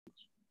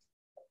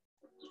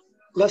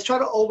Let's try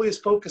to always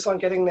focus on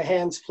getting the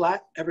hands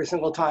flat every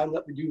single time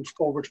that we do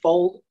forward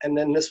fold, and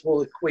then this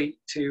will equate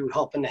to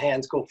helping the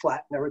hands go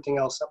flat and everything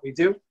else that we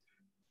do.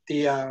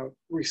 The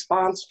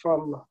response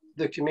from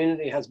the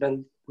community has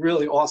been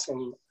really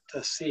awesome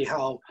to see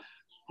how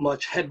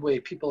much headway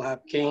people have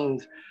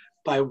gained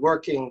by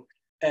working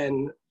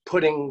and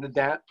putting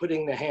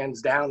the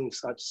hands down and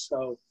such.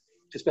 So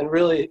it's been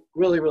really,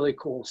 really, really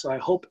cool. So I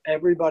hope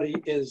everybody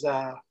is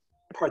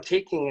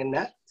partaking in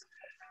that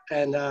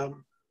and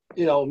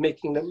you know,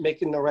 making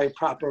the right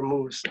proper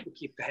moves to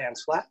keep the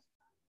hands flat.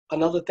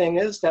 Another thing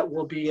is that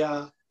we'll be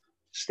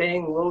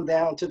staying low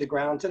down to the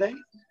ground today.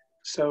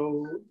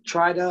 So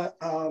try to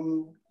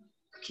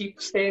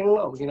keep staying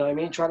low, you know what I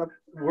mean? Try to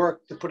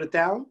work to put it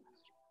down.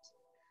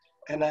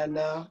 And then,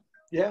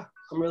 yeah,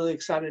 I'm really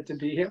excited to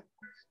be here.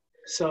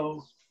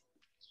 So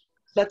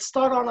let's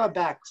start on our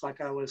backs like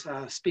I was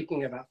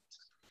speaking about.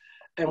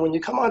 And when you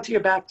come onto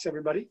your backs,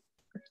 everybody,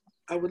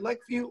 I would like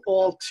for you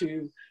all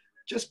to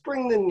just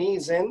bring the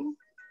knees in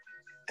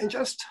and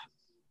just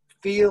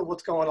feel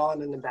what's going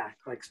on in the back.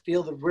 Like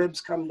feel the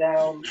ribs come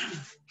down,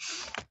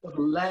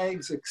 the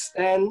legs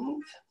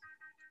extend.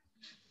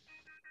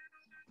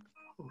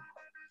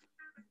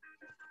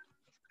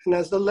 And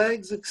as the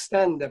legs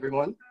extend,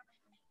 everyone,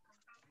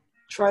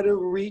 try to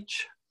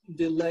reach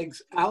the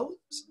legs out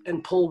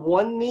and pull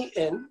one knee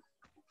in.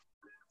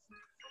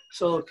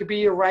 So it could be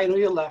your right or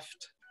your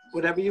left,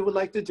 whatever you would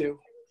like to do.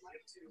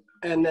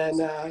 And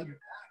then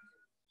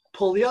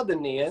pull the other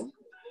knee in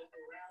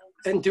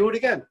and do it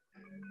again.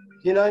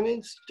 You know what I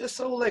mean? Just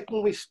so like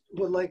when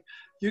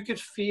you could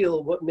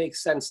feel what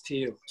makes sense to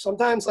you.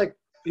 Sometimes like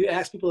you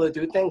ask people to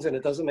do things and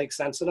it doesn't make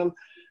sense to them.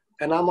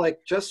 And I'm like,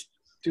 just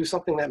do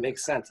something that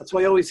makes sense. That's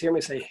why you always hear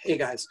me say, hey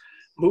guys,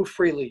 move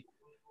freely.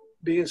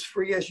 Be as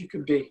free as you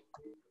can be.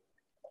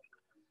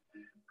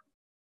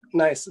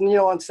 Nice. And you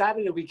know, on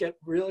Saturday, we get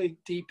really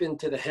deep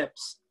into the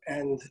hips.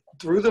 And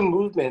through the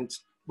movement,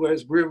 where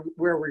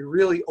we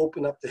really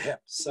open up the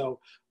hips. So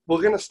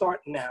we're going to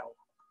start now.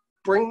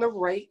 Bring the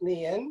right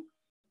knee in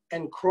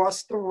and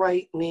cross the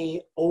right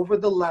knee over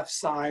the left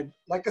side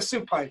like a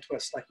supine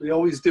twist, like we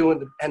always do in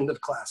the end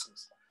of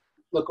classes.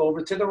 Look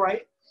over to the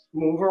right,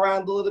 move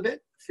around a little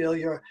bit, feel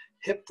your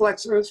hip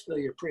flexors, feel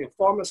your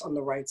piriformis on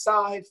the right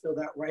side, feel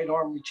that right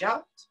arm reach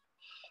out.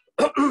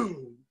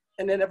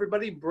 And then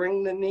everybody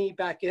bring the knee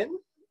back in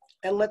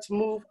and let's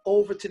move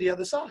over to the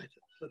other side.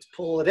 Let's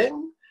pull it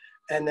in.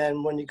 And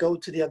then when you go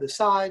to the other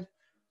side,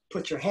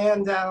 put your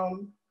hand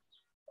down,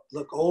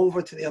 look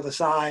over to the other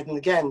side. And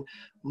again,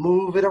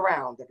 move it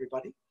around,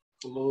 everybody.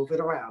 Move it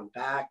around,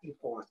 back and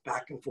forth,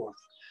 back and forth.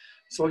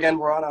 So again,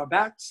 we're on our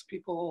backs,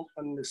 people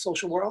in the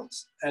social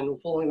worlds, and we're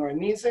pulling our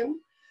knees in.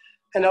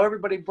 And now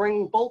everybody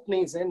bring both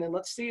knees in and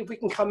let's see if we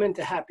can come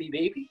into happy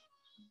baby.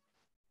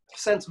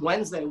 Since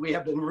Wednesday, we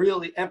have been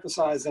really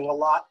emphasizing a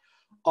lot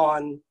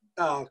on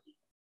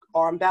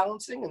arm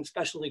balancing, and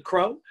especially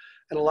crow.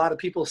 And a lot of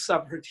people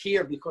suffered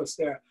here because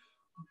their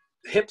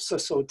hips are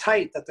so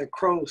tight that the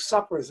crow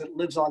suffers. It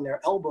lives on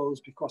their elbows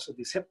because of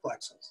these hip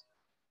flexors.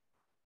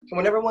 And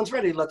when everyone's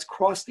ready, let's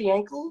cross the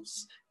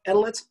ankles and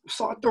let's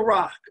start to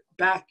rock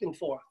back and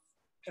forth.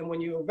 And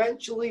when you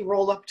eventually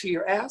roll up to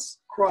your ass,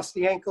 cross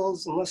the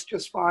ankles, and let's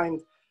just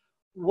find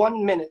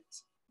 1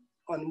 minute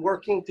on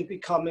working to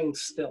becoming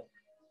still.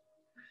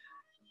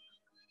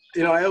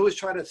 You know, I always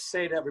try to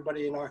say to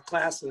everybody in our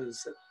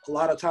classes, a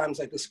lot of times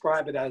I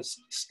describe it as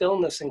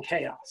stillness and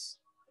chaos.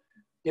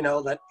 You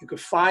know, that you could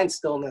find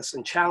stillness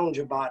and challenge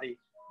your body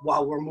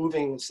while we're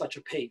moving at such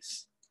a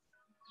pace.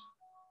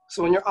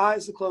 So when your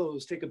eyes are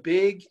closed, take a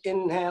big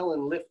inhale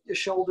and lift your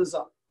shoulders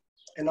up.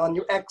 And on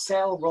your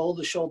exhale, roll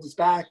the shoulders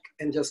back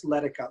and just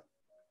let it go.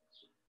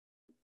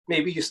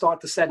 Maybe you start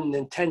to set an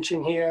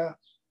intention here.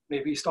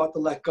 Maybe you start to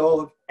let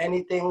go of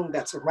anything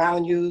that's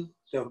around you,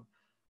 the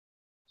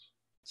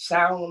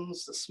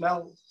sounds, the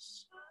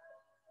smells.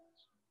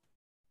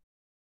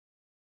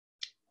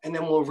 And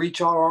then we'll reach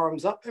our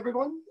arms up,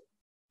 everyone.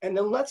 And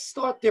then let's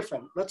start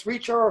different. Let's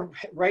reach our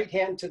right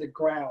hand to the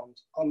ground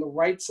on the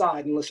right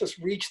side. And let's just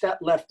reach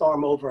that left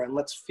arm over and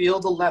let's feel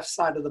the left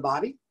side of the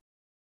body.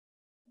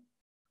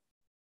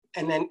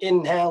 And then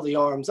inhale the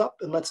arms up.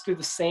 And let's do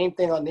the same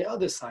thing on the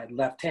other side.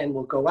 Left hand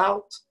will go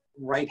out.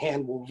 Right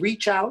hand will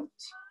reach out.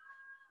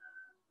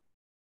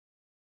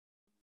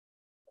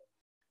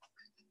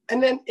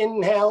 And then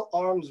inhale,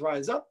 arms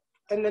rise up.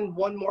 And then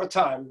one more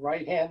time.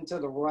 Right hand to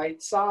the right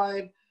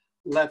side.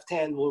 Left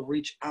hand will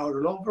reach out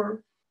and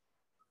over.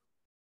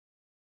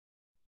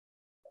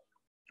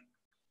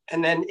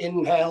 And then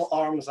inhale,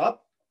 arms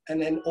up,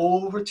 and then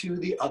over to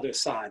the other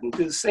side. And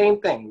do the same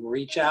thing,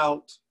 reach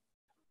out.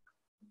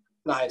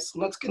 Nice,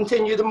 let's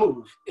continue to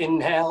move.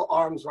 Inhale,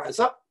 arms rise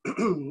up,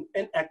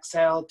 and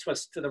exhale,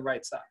 twist to the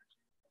right side.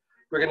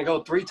 We're gonna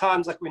go 3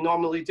 times like we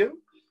normally do.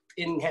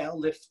 Inhale,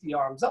 lift the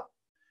arms up,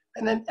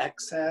 and then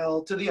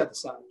exhale to the other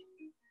side.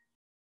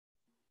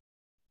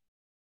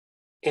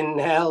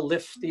 Inhale,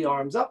 lift the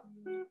arms up.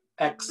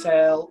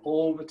 Exhale,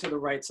 over to the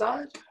right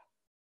side.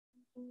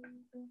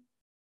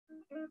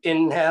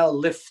 Inhale,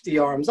 lift the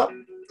arms up.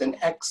 Then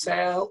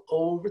exhale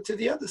over to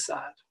the other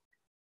side.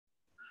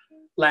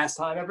 Last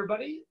time,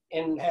 everybody.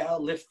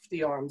 Inhale, lift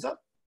the arms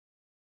up.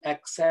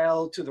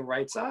 Exhale to the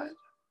right side.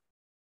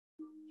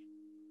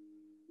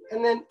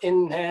 And then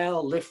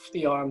inhale, lift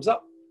the arms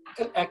up.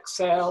 And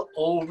exhale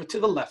over to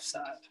the left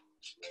side.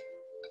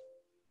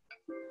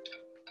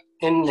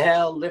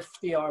 Inhale, lift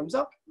the arms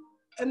up.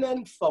 And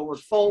then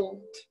forward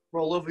fold.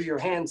 Roll over your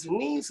hands and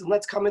knees. And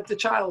let's come into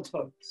child's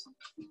pose.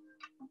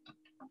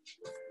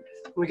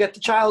 When we get to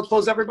child's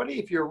pose, everybody,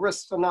 if your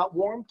wrists are not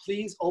warm,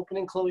 please open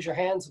and close your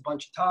hands a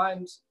bunch of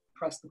times.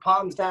 Press the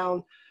palms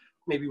down.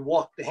 Maybe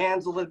walk the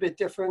hands a little bit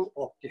different.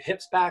 Walk your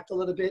hips back a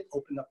little bit.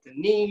 Open up the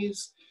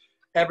knees.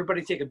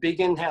 Everybody take a big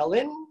inhale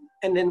in.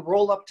 And then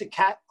roll up to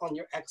cat on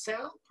your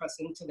exhale. Press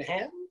into the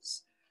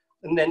hands.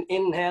 And then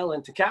inhale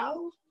into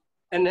cow.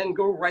 And then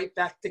go right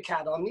back to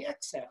cat on the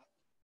exhale.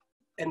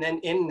 And then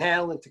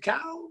inhale into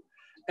cow.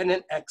 And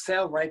then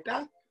exhale right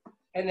back.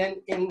 And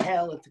then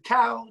inhale into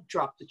cow,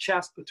 drop the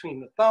chest between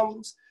the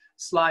thumbs,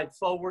 slide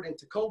forward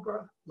into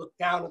cobra, look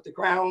down at the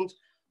ground,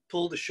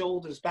 pull the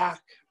shoulders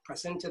back,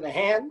 press into the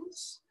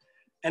hands,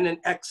 and then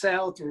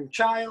exhale through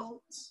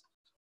child's.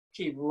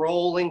 Keep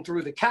rolling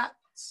through the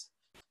cats,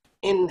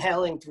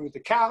 inhaling through the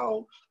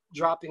cow,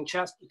 dropping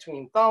chest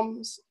between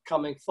thumbs,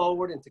 coming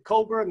forward into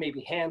cobra,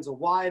 maybe hands are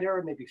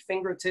wider, maybe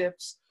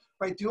fingertips,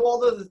 right? Do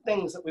all of the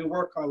things that we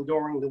work on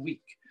during the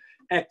week.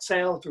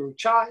 Exhale through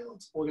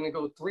child. We're going to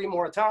go 3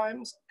 more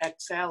times.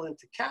 Exhale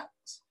into cat.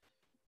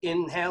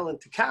 Inhale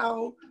into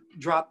cow.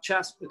 Drop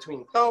chest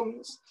between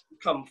thumbs.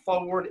 Come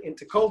forward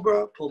into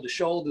cobra. Pull the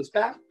shoulders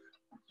back.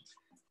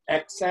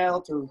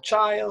 Exhale through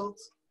child.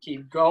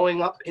 Keep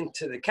going up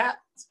into the cat.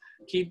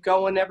 Keep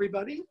going,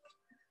 everybody.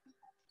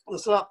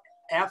 Listen up.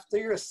 After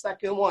your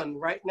second one,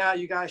 right now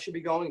you guys should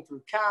be going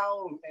through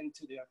cow and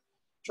to the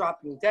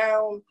dropping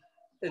down.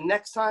 The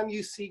next time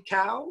you see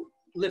cow,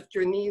 lift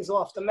your knees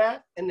off the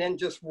mat and then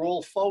just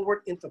roll forward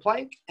into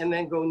plank and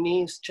then go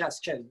knees,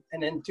 chest, chin.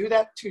 And then do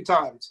that 2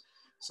 times.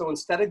 So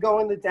instead of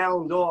going the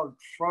down dog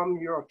from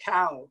your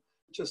cow,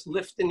 just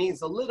lift the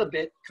knees a little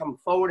bit, come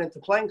forward into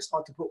plank,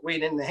 start to put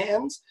weight in the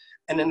hands,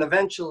 and then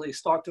eventually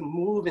start to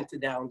move into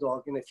down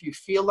dog. And if you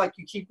feel like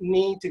you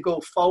need to go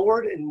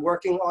forward and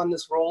working on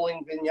this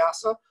rolling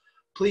vinyasa,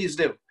 please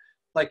do.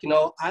 Like, you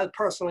know, I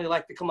personally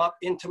like to come up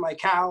into my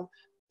cow,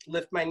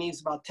 lift my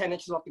knees about 10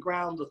 inches off the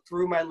ground, look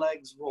through my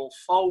legs, roll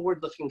forward,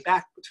 looking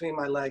back between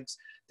my legs,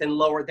 then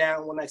lower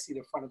down when I see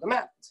the front of the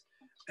mat.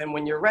 And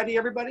when you're ready,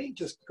 everybody,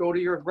 just go to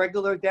your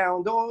regular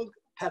down dog,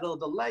 pedal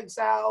the legs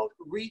out,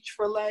 reach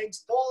for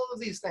legs, all of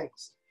these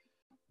things.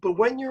 But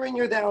when you're in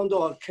your down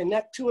dog,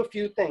 connect to a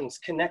few things.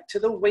 Connect to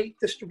the weight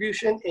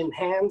distribution in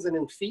hands and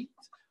in feet.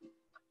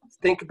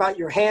 Think about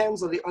your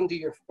hands. Are they under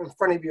your, in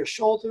front of your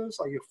shoulders?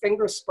 Are your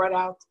fingers spread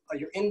out? Are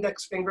your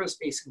index fingers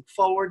facing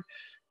forward?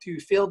 Do you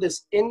feel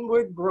this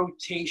inward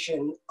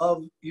rotation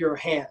of your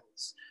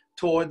hands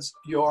towards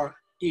your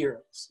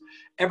ears?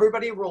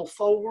 Everybody roll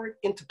forward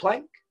into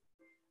plank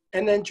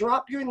and then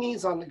drop your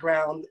knees on the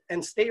ground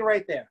and stay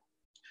right there.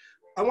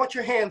 I want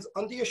your hands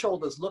under your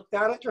shoulders. Look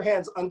down at your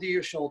hands under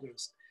your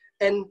shoulders.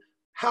 And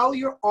how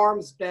your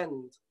arms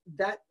bend,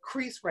 that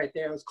crease right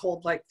there is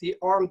called like the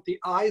arm, the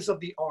eyes of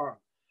the arm.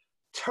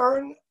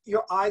 Turn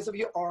your eyes of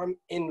your arm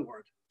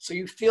inward. So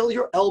you feel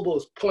your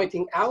elbows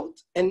pointing out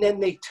and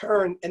then they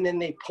turn and then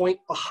they point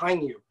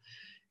behind you.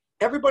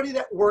 Everybody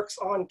that works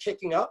on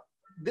kicking up,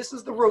 this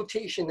is the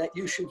rotation that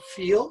you should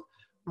feel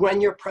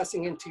when you're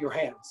pressing into your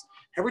hands.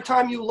 Every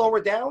time you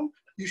lower down,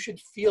 you should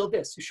feel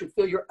this. You should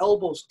feel your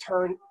elbows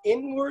turn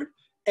inward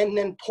and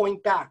then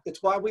point back.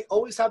 That's why we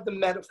always have the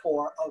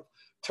metaphor of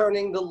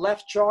turning the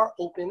left jaw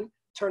open,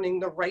 turning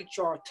the right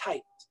jaw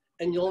tight.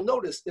 And you'll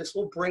notice this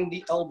will bring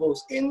the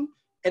elbows in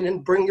and then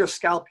bring your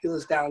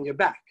scapulars down your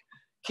back.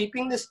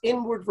 Keeping this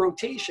inward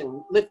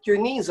rotation, lift your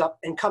knees up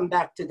and come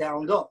back to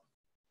down dog.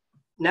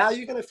 Now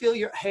you're gonna feel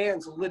your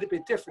hands a little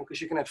bit different because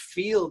you're gonna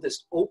feel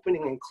this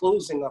opening and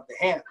closing of the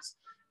hands.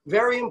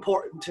 Very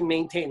important to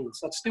maintain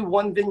this. Let's do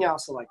one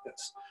vinyasa like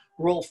this.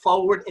 Roll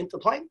forward into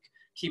plank.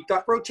 Keep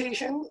that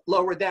rotation,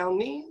 lower down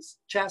knees,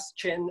 chest,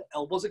 chin,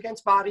 elbows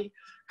against body.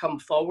 Come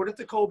forward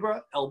into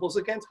cobra, elbows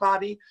against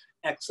body.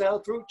 Exhale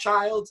through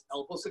child's,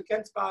 elbows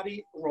against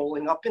body.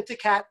 Rolling up into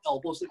cat,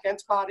 elbows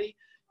against body.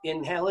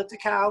 Inhale into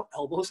cow,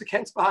 elbows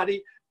against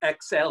body.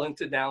 Exhale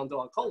into down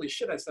dog. Holy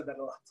shit, I said that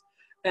a lot.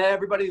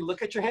 Everybody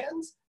look at your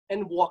hands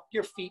and walk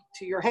your feet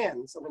to your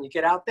hands. So when you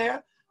get out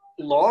there,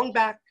 long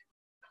back,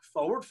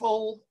 forward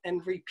fold,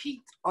 and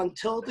repeat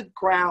until the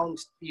ground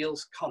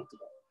feels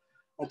comfortable.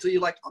 Until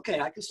you're like, okay,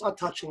 I can start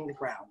touching the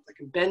ground. I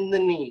can bend the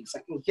knees. I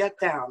can get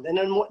down. And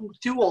then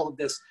do all of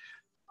this.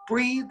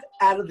 Breathe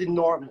out of the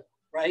normal,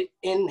 right?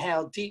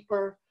 Inhale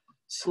deeper.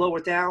 Slow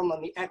it down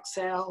on the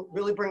exhale.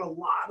 Really bring a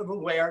lot of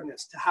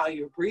awareness to how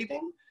you're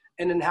breathing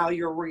and then how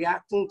you're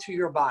reacting to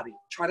your body.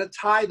 Try to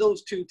tie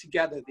those two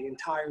together the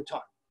entire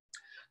time.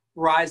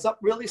 Rise up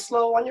really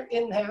slow on your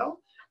inhale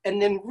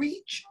and then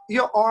reach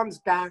your arms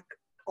back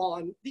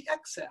on the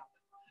exhale.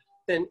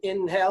 Then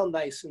inhale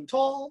nice and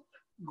tall.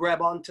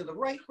 Grab onto the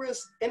right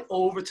wrist and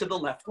over to the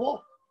left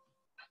wall.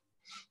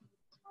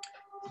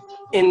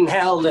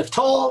 Inhale, lift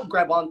tall,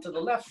 grab onto the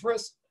left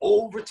wrist,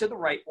 over to the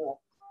right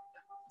wall.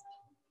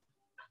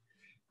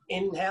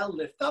 Inhale,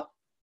 lift up,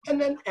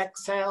 and then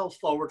exhale,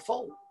 forward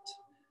fold.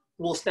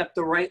 We'll step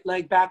the right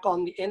leg back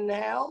on the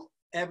inhale.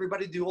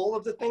 Everybody do all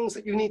of the things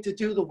that you need to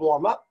do to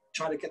warm up.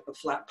 Try to get the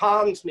flat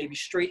palms, maybe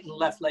straighten the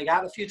left leg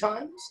out a few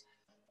times.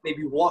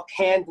 Maybe walk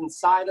hand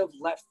inside of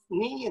left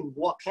knee and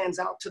walk hands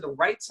out to the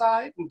right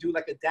side and do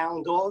like a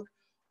down dog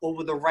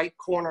over the right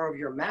corner of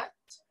your mat.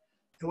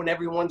 And when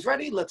everyone's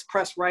ready, let's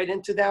press right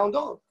into down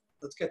dog.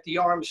 Let's get the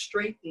arms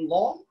straight and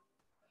long,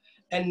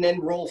 and then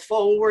roll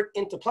forward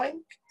into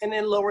plank, and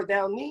then lower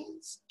down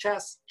knees,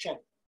 chest, chin.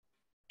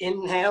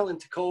 Inhale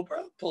into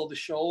cobra, pull the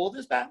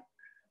shoulders back.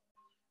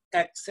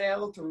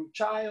 Exhale through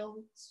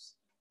child's.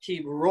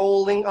 Keep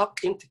rolling up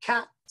into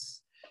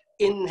cats.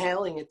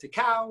 Inhaling into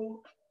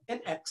cow, and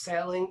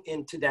exhaling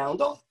into down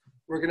dog.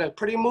 We're gonna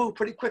move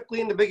pretty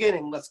quickly in the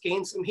beginning. Let's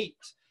gain some heat.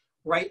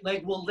 Right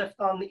leg will lift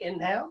on the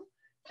inhale.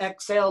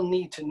 Exhale,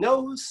 knee to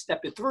nose,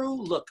 step it through,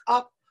 look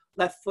up,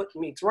 left foot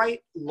meets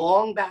right,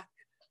 long back.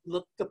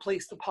 Look to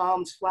place the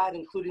palms flat,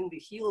 including the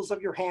heels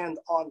of your hand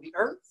on the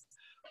earth.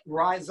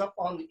 Rise up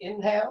on the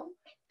inhale,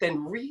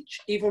 then reach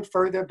even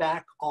further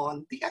back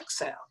on the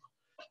exhale.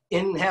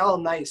 Inhale,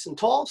 nice and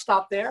tall,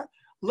 stop there.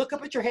 Look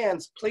up at your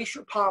hands, place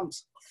your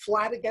palms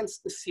flat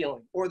against the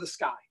ceiling or the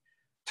sky.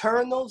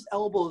 Turn those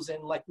elbows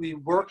in like we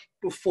worked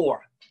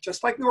before,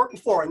 just like we worked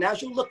before. And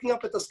as you're looking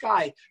up at the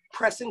sky,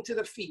 press into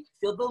the feet.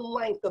 Feel the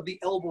length of the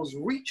elbows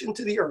reach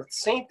into the earth.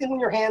 Same thing when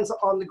your hands are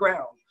on the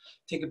ground.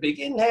 Take a big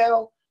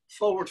inhale,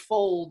 forward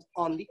fold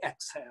on the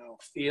exhale.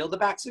 Feel the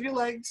backs of your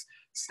legs.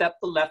 Step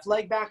the left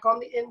leg back on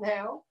the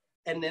inhale,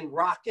 and then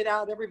rock it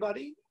out,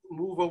 everybody.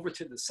 Move over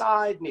to the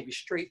side, maybe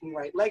straighten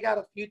right leg out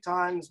a few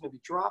times,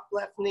 maybe drop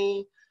left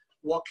knee.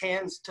 Walk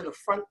hands to the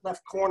front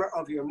left corner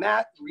of your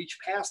mat. Reach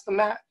past the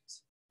mat.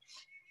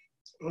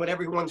 When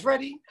everyone's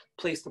ready,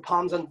 place the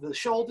palms under the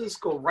shoulders,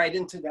 go right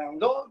into down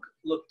dog,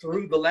 look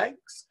through the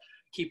legs,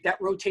 keep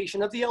that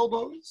rotation of the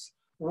elbows,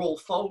 roll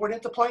forward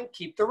into plank,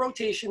 keep the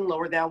rotation,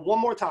 lower down one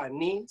more time,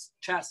 knees,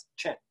 chest,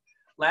 chin.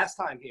 Last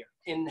time here,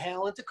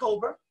 inhale into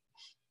cobra,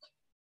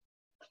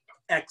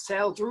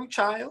 exhale through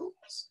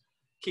child's,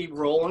 keep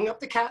rolling up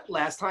the cat,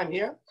 last time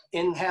here,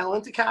 inhale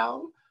into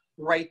cow,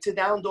 right to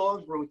down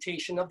dog,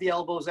 rotation of the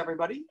elbows,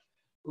 everybody.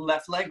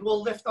 Left leg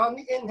will lift on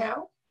the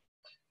inhale.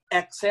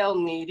 Exhale,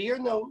 knee to your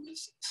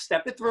nose,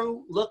 step it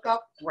through, look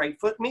up, right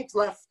foot meets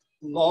left,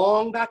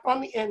 long back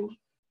on the in,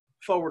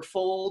 forward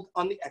fold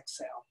on the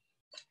exhale.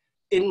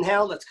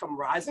 Inhale, let's come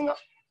rising up,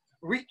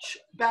 reach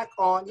back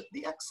on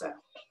the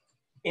exhale.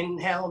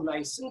 Inhale,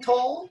 nice and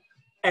tall,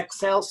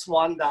 exhale,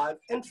 swan dive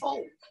and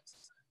fold.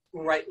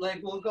 Right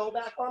leg will go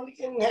back on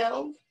the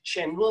inhale,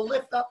 chin will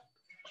lift up,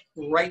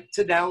 right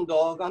to down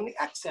dog on the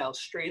exhale.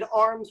 Straight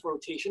arms,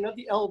 rotation of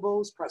the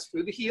elbows, press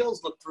through the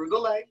heels, look through the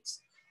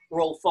legs.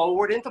 Roll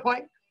forward into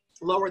plank,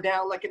 lower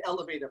down like an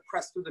elevator,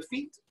 press through the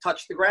feet,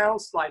 touch the ground,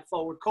 slide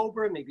forward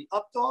cobra, maybe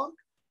up dog,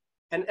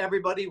 and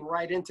everybody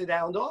right into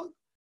down dog.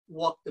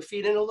 Walk the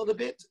feet in a little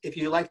bit. If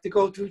you like to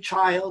go through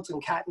child's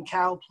and cat and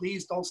cow,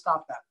 please don't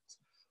stop that.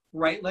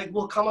 Right leg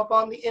will come up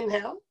on the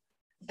inhale.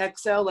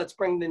 Exhale, let's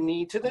bring the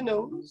knee to the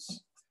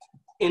nose.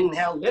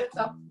 Inhale, lift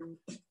up.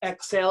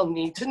 Exhale,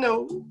 knee to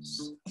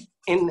nose.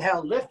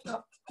 Inhale, lift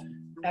up.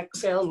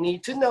 Exhale, knee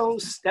to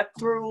nose, step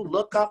through,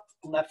 look up,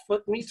 left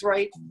foot meets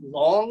right,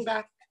 long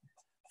back,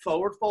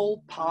 forward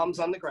fold, palms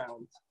on the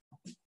ground.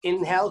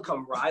 Inhale,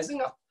 come rising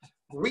up,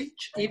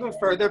 reach even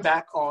further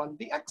back on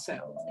the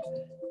exhale.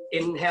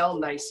 Inhale,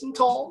 nice and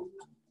tall,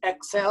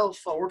 exhale,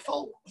 forward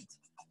fold.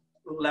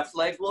 Left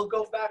leg will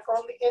go back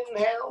on the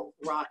inhale,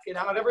 rock it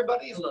out,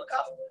 everybody, look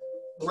up,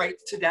 right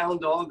to down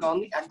dog on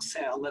the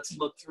exhale. Let's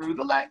look through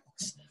the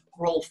legs.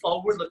 Roll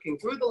forward, looking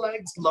through the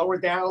legs, lower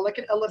down like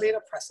an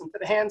elevator, press into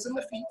the hands and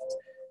the feet.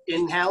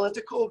 Inhale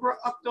into cobra,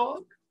 up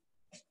dog.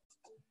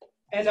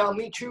 And I'll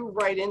meet you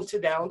right into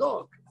down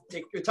dog.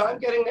 Take your time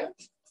getting there.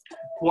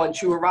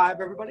 Once you arrive,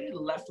 everybody,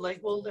 left leg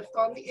will lift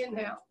on the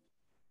inhale.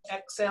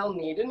 Exhale,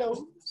 knee to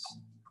nose.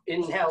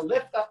 Inhale,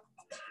 lift up.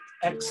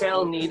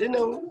 Exhale, knee to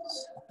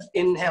nose.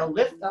 Inhale,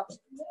 lift up.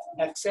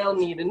 Exhale,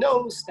 knee to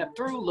nose. Step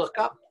through, look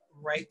up.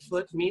 Right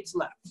foot meets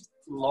left.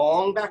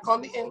 Long back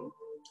on the in.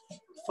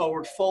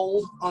 Forward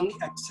fold on the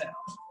exhale.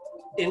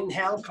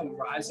 Inhale, come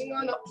rising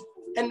on up,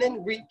 and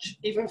then reach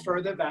even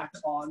further back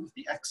on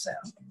the exhale.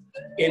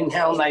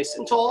 Inhale, nice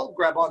and tall,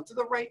 grab onto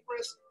the right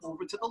wrist,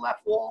 over to the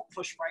left wall,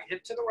 push right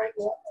hip to the right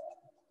wall.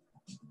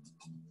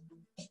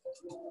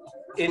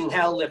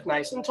 Inhale, lift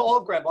nice and tall,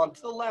 grab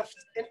onto the left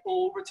and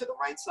over to the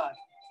right side.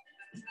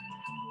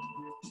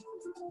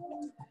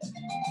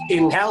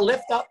 Inhale,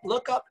 lift up,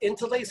 look up,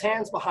 interlace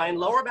hands behind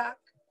lower back.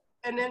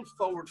 And then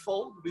forward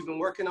fold. We've been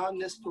working on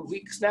this for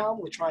weeks now.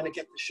 We're trying to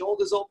get the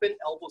shoulders open,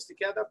 elbows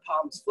together,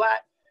 palms flat,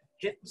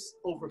 hips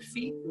over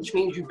feet, which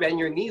means you bend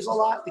your knees a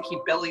lot to keep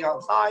belly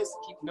on thighs, to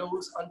keep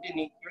nose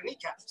underneath your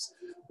kneecaps.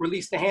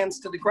 Release the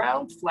hands to the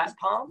ground, flat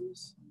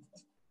palms.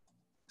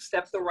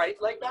 Step the right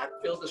leg back,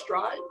 feel the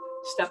stride.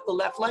 Step the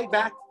left leg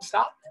back,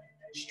 stop.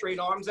 Straight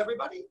arms,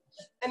 everybody.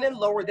 And then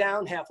lower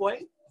down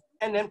halfway.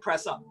 and then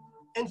press up.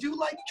 And do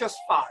like just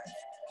 5.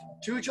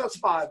 Do just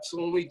 5. So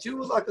when we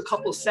do like a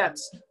couple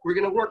sets, we're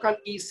gonna work on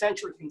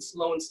eccentric and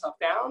slowing stuff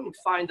down, and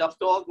find up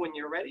dog when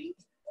you're ready.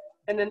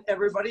 And then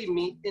everybody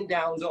meet in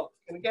down dog.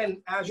 And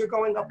again, as you're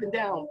going up and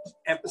down,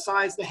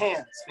 emphasize the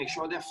hands. Make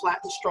sure they're flat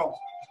and strong.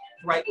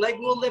 Right leg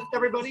will lift,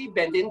 everybody.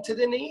 Bend into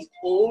the knee,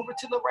 over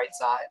to the right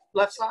side,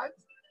 left side.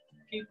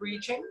 Keep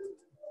reaching.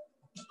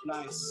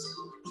 Nice.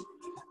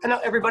 And now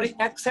everybody,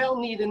 exhale,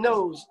 knee to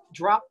nose.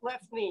 Drop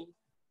left knee.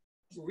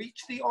 Reach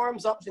the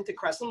arms up into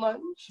crescent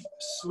lunge.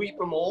 Sweep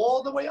them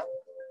all the way up.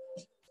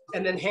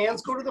 And then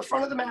hands go to the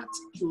front of the mat.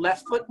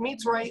 Left foot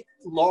meets right.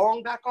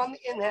 Long back on the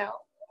inhale.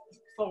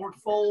 Forward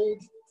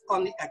fold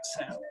on the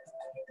exhale.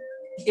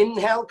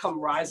 Inhale, come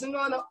rising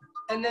on up,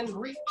 and then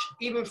reach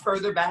even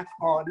further back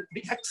on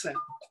the exhale.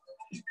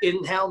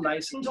 Inhale,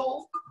 nice and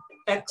tall.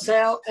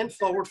 Exhale, and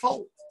forward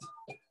fold.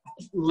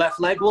 Left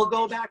leg will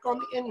go back on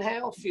the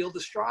inhale. Feel the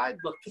stride.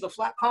 Look to the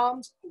flat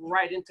palms.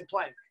 Right into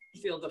plank.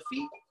 Feel the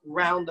feet.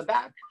 Round the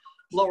back.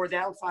 Lower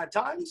down 5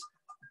 times.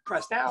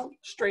 Press down,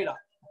 straight up.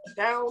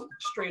 Down,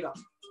 straight up.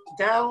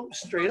 Down,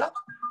 straight up.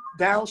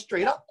 Down,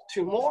 straight up.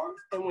 2 more.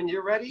 And when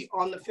you're ready,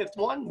 on the 5th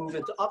one, move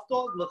into up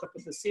dog. Look up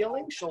at the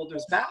ceiling.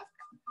 Shoulders back.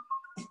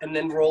 And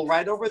then roll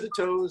right over the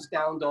toes.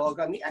 Down dog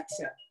on the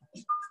exhale.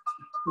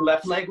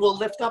 Left leg will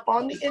lift up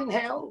on the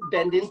inhale.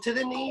 Bend into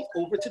the knee.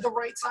 Over to the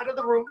right side of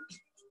the room.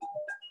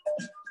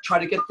 Try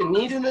to get the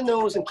knee to the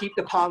nose and keep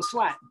the palms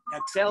flat.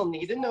 Exhale,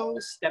 knee to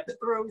nose. Step it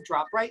through.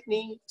 Drop right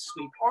knee.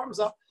 Sweep arms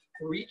up.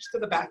 Reach to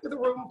the back of the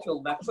room.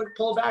 Feel left foot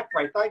pull back.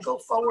 Right thigh go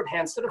forward.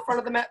 Hands to the front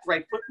of the mat.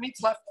 Right foot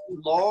meets left.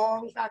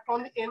 Long back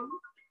on the in.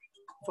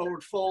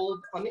 Forward fold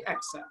on the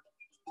exhale.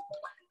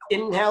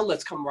 Inhale,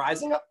 let's come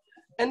rising up.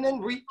 And then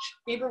reach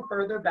even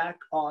further back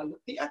on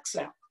the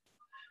exhale.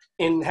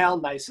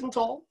 Inhale, nice and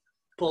tall.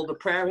 Pull the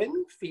prayer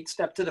in. Feet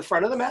step to the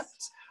front of the mat.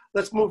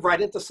 Let's move right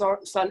into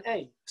sun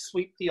A.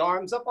 Sweep the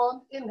arms up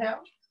on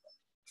inhale.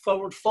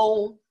 Forward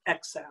fold,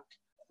 exhale.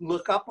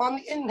 Look up on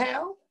the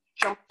inhale.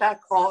 Jump back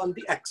on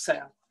the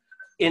exhale.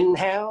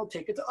 Inhale,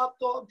 take it to up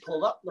dog.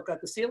 Pull up, look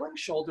at the ceiling.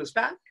 Shoulders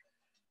back.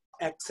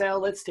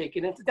 Exhale, let's take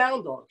it into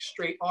down dog.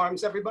 Straight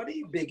arms,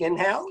 everybody. Big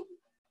inhale.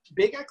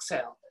 Big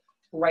exhale.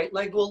 Right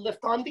leg will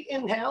lift on the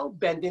inhale.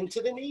 Bend into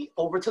the knee.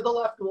 Over to the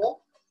left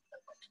wall.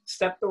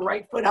 Step the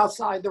right foot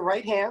outside the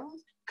right hand.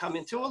 Come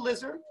into a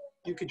lizard.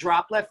 You could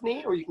drop left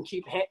knee, or you can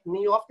keep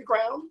knee off the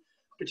ground,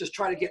 but just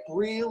try to get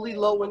really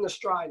low in the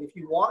stride. If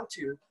you want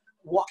to,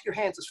 walk your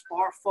hands as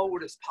far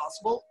forward as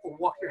possible, or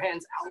walk your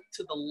hands out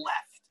to the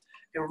left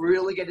and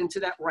really get into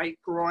that right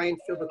groin.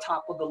 Feel the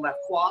top of the left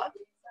quad.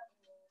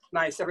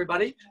 Nice,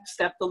 everybody.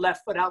 Step the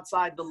left foot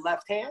outside the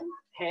left hand.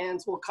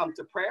 Hands will come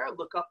to prayer.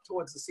 Look up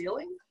towards the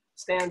ceiling.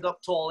 Stand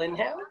up tall,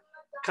 inhale.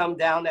 Come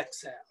down,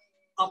 exhale.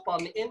 Up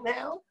on the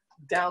inhale,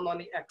 down on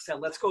the exhale.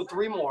 Let's go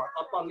 3 more.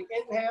 Up on the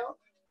inhale.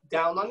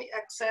 Down on the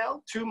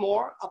exhale. 2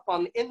 more. Up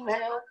on the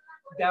inhale.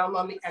 Down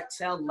on the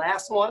exhale.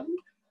 Last one.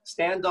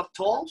 Stand up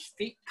tall.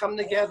 Feet come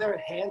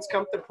together. Hands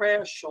come to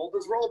prayer.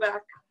 Shoulders roll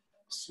back.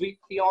 Sweep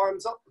the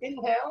arms up.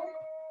 Inhale.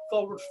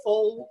 Forward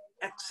fold.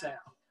 Exhale.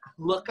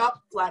 Look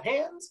up. Flat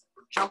hands.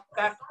 Jump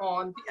back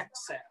on the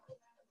exhale.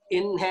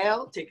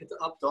 Inhale. Take it to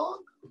up dog.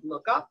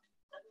 Look up.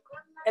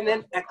 And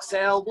then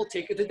exhale. We'll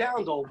take it to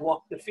down dog.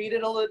 Walk the feet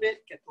in a little bit.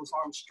 Get those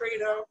arms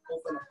straighter.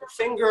 Open up the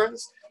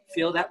fingers.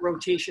 Feel that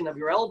rotation of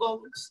your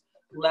elbows.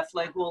 Left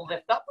leg will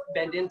lift up,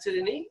 bend into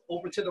the knee,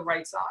 over to the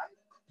right side.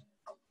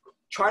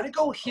 Try to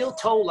go heel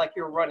toe like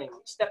you're running.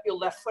 Step your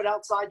left foot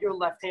outside your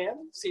left hand.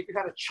 See if you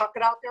got to chuck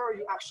it out there or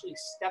you actually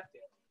stepped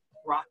it.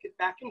 Rock it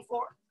back and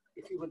forth.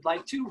 If you would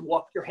like to,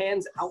 walk your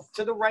hands out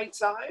to the right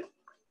side.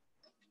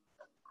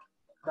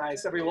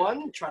 Nice,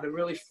 everyone. Try to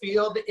really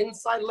feel the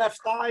inside left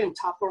thigh and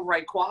top of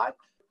right quad.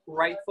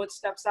 Right foot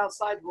steps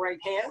outside right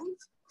hand.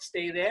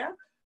 Stay there.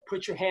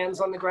 Put your hands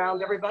on the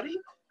ground, everybody.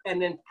 And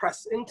then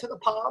press into the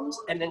palms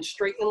and then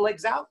straighten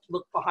legs out.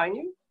 Look behind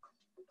you.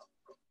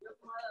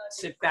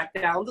 Sit back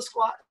down to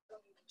squat.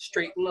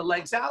 Straighten the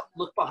legs out.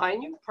 Look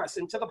behind you. Press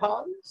into the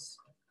palms.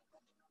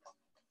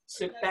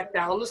 Sit back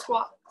down to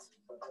squat.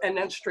 And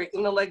then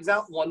straighten the legs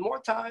out 1 more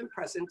time.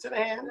 Press into the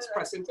hands.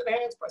 Press into the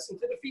hands. Press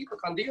into the feet.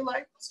 Look under your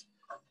legs.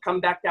 Come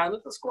back down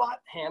to the squat.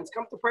 Hands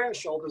come to prayer.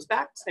 Shoulders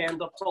back.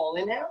 Stand up tall.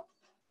 Inhale.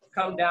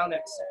 Come down.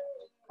 Exhale.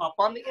 Up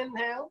on the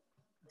inhale.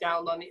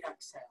 Down on the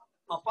exhale.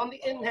 Up on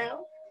the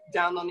inhale.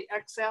 Down on the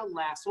exhale,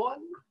 last one.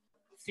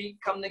 Feet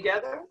come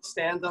together,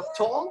 stand up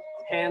tall,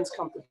 hands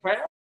come to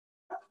prayer.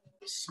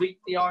 Sweep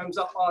the arms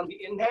up on the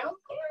inhale,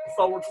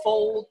 forward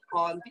fold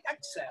on the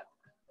exhale.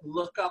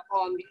 Look up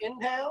on the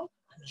inhale,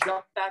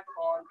 jump back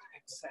on the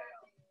exhale.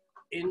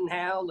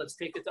 Inhale, let's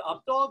take it to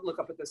up dog, look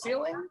up at the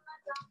ceiling.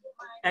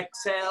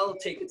 Exhale,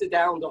 take it to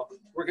down dog.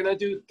 We're gonna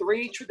do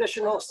 3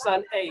 traditional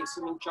sun A.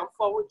 So you jump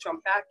forward,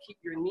 jump back, keep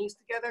your knees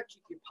together,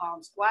 keep your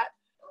palms flat.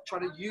 Try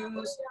to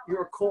use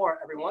your core,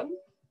 everyone.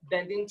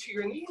 Bend into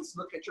your knees,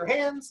 look at your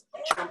hands,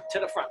 jump to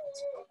the front.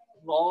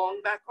 Long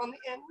back on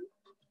the in,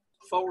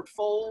 forward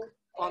fold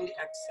on the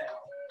exhale.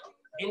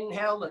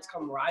 Inhale, let's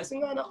come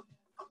rising on up.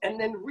 And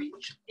then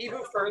reach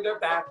even further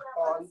back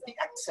on the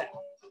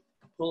exhale.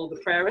 Pull the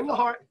prayer in the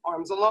heart,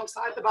 arms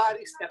alongside the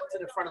body, step to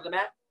the front of the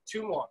mat.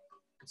 2 more.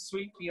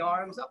 Sweep the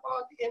arms up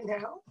on the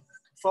inhale,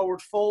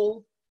 forward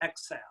fold,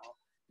 exhale.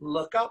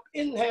 Look up,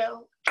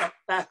 inhale, up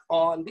back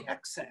on the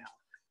exhale.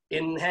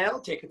 Inhale,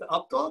 take it to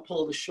up dog,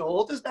 pull the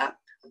shoulders back.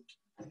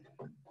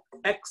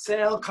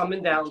 Exhale,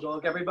 coming down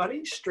dog,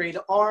 everybody. Straight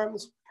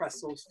arms,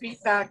 press those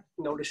feet back.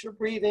 Notice your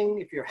breathing.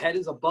 If your head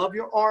is above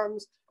your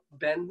arms,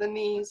 bend the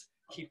knees.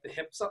 Keep the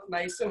hips up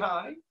nice and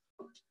high.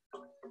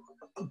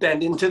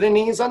 Bend into the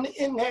knees on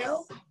the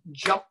inhale.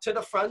 Jump to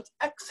the front,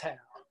 exhale.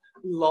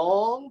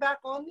 Long back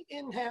on the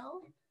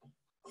inhale.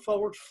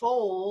 Forward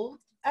fold,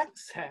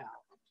 exhale.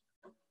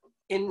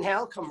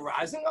 Inhale, come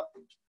rising up.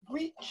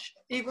 Reach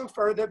even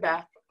further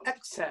back.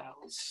 Exhale.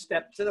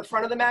 Step to the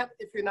front of the mat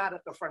if you're not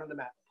at the front of the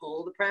mat.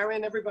 Pull the prayer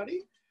in,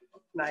 everybody.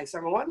 Nice,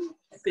 everyone.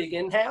 Big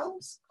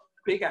inhales,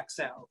 big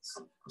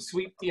exhales.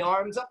 Sweep the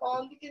arms up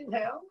on the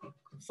inhale.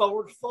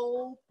 Forward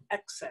fold,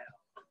 exhale.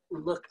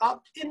 Look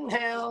up,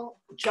 inhale.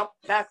 Jump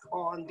back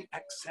on the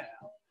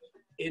exhale.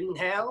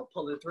 Inhale,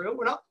 pull it through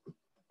and up.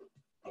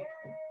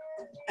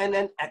 And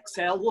then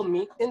exhale, we'll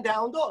meet in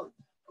down dog.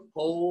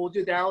 Hold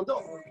your down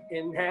dog.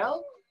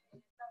 Inhale,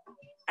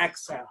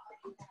 exhale.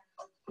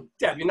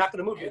 Deb, you're not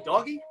gonna move your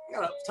doggy? You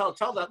gotta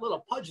tell that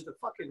little pudge to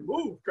fucking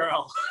move,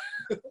 girl.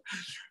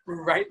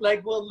 Right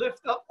leg will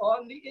lift up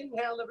on the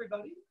inhale,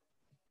 everybody.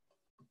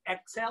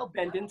 Exhale,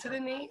 bend into the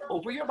knee,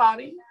 over your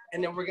body,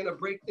 and then we're gonna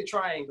break the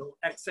triangle.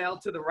 Exhale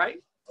to the right,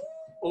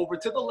 over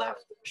to the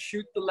left,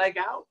 shoot the leg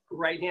out,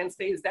 right hand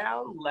stays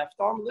down, left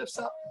arm lifts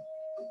up.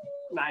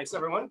 Nice,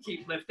 everyone,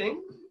 keep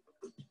lifting.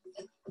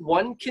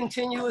 1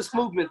 continuous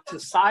movement to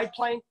side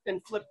plank,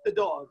 then flip the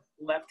dog.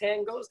 Left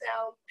hand goes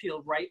down,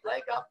 peel right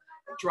leg up,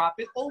 drop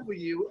it over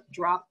you,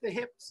 drop the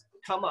hips,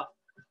 come up.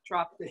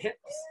 Drop the hips,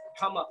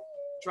 come up.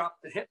 Drop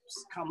the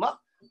hips, come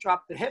up.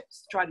 Drop the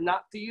hips, try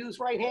not to use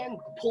right hand,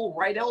 pull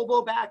right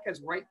elbow back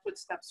as right foot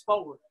steps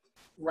forward.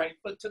 Right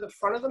foot to the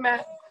front of the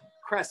mat,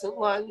 crescent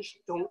lunge,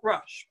 don't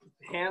rush. Put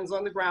the hands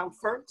on the ground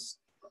first,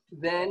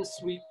 then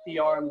sweep the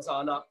arms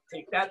on up.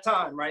 Take that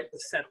time, right, to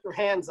set your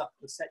hands up,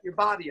 to set your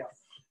body up.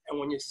 And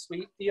when you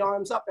sweep the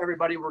arms up,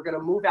 everybody, we're gonna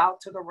move out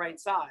to the right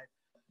side.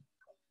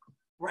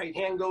 Right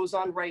hand goes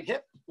on right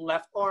hip,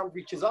 left arm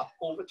reaches up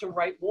over to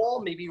right wall.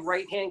 Maybe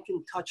right hand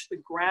can touch the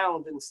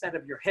ground instead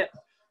of your hip.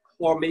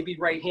 Or maybe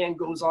right hand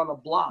goes on a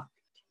block.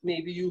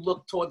 Maybe you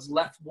look towards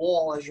left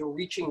wall as you're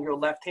reaching your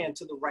left hand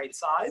to the right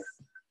side.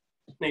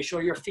 Make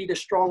sure your feet are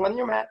strong on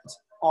your mat.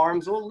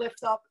 Arms will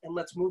lift up, and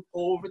let's move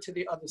over to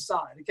the other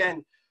side.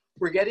 Again,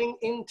 we're getting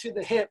into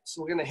the hips.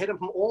 We're gonna hit them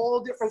from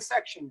all different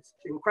sections.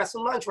 In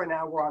crescent lunge right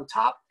now, we're on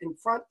top, in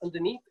front,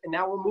 underneath, and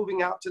now we're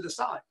moving out to the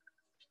side.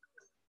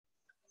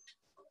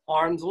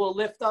 Arms will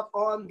lift up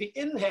on the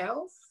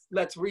inhale.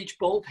 Let's reach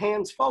both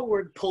hands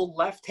forward, pull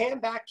left hand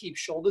back, keep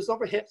shoulders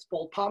over hips,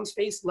 both palms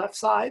face left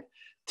side,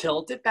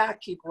 tilt it back,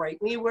 keep right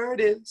knee where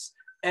it is.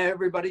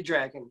 Everybody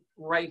dragging.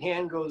 Right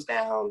hand goes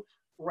down,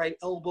 right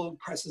elbow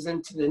presses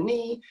into the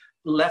knee,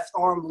 left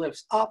arm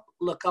lifts up,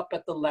 look up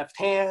at the left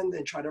hand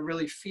and try to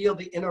really feel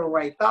the inner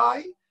right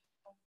thigh.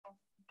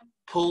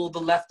 Pull the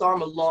left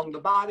arm along the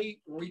body,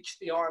 reach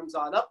the arms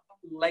on up,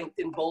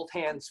 lengthen both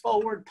hands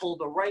forward, pull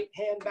the right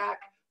hand back,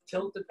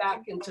 tilt it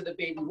back into the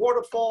baby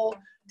waterfall,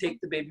 take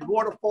the baby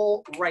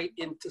waterfall right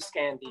into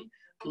Scandi.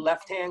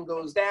 Left hand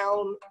goes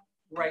down,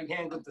 right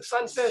hand goes to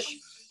sunfish,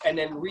 and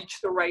then reach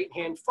the right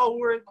hand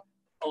forward,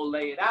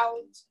 lay it out,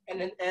 and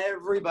then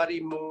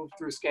everybody move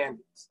through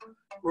Scandis.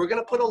 We're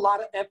gonna put a lot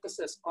of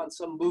emphasis on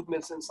some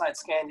movements inside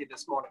Scandi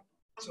this morning.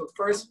 So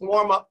first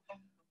warm up,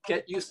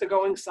 get used to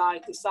going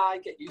side to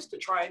side, get used to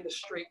trying to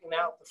straighten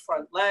out the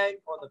front leg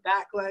or the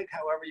back leg,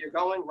 however you're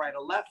going, right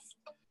or left.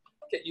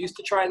 Get used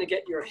to trying to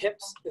get your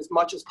hips as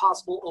much as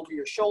possible over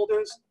your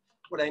shoulders.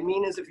 What I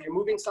mean is if you're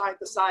moving side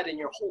to side and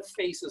your whole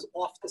face is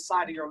off the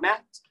side of your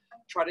mat,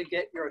 try to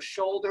get your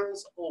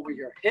shoulders over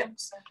your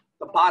hips.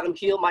 The bottom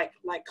heel might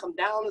come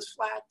down as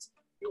flat.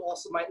 You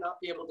also might not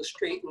be able to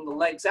straighten the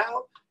legs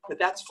out, but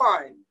that's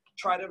fine.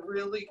 Try to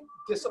really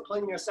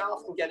discipline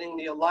yourself in getting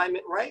the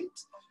alignment right.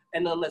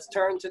 And then let's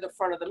turn to the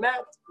front of the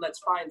mat. Let's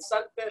find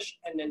sunfish.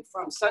 And then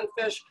from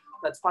sunfish,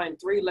 let's find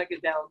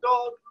 3-legged down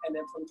dog. And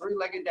then from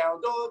 3-legged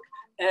down dog,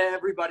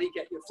 everybody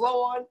get your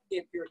flow on.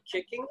 If you're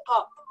kicking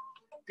up,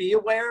 be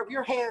aware of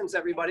your hands,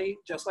 everybody,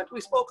 just like we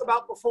spoke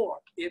about before.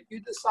 If you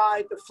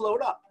decide to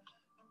float up,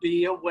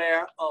 be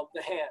aware of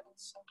the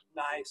hands.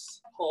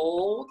 Nice.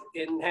 Hold,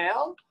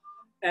 inhale,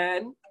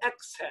 and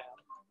exhale.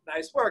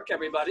 Nice work,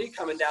 everybody.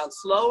 Coming down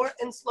slower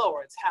and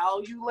slower. It's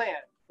how you land.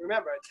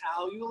 Remember, it's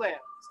how you land.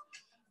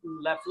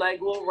 Left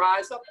leg will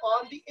rise up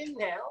on the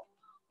inhale.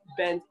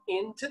 Bend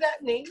into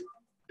that knee.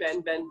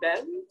 Bend, bend,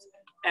 bend.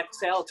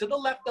 Exhale to the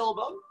left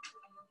elbow.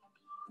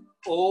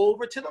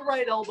 Over to the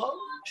right elbow.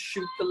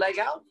 Shoot the leg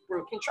out.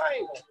 Broken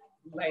triangle.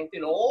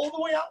 Lengthen all the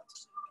way out.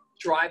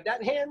 Drive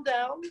that hand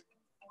down.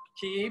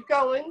 Keep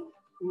going.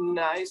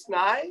 Nice,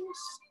 nice.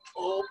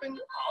 Open.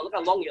 Oh, look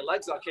how long your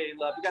legs are,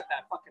 Caleb. You got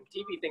that fucking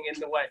TV thing in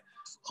the way.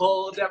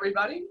 Hold,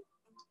 everybody.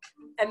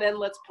 And then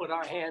let's put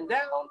our hand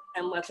down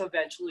and let's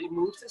eventually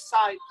move to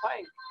side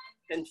plank.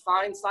 Then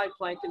find side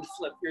plank and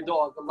flip your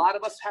dog. A lot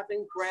of us have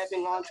been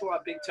grabbing onto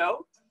our big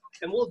toe,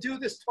 and we'll do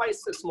this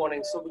twice this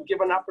morning, so we'll give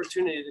an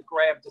opportunity to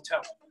grab the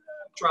toe.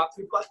 Drop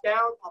your butt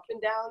down, up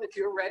and down if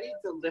you're ready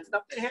to lift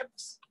up the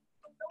hips.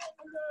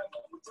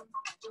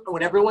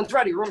 When everyone's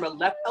ready, remember,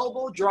 left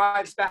elbow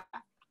drives back,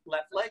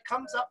 left leg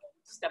comes up,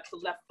 step the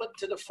left foot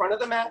to the front of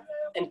the mat,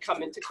 and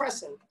come into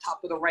crescent.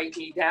 Top of the right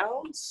knee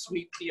down,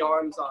 sweep the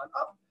arms on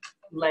up,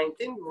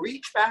 lengthen,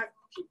 reach back,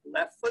 keep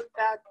left foot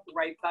back,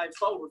 right thigh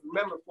forward.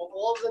 Remember, for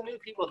all the new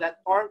people that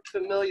aren't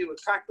familiar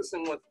with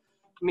practicing with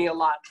me a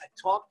lot, I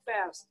talk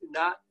fast, do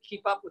not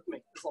keep up with me.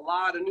 There's a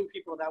lot of new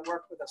people that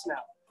work with us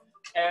now.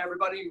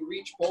 Everybody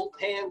reach both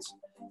hands,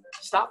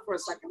 stop for a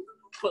second,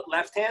 put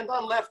left hand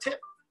on left hip,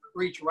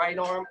 reach right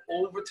arm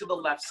over to the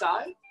left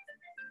side.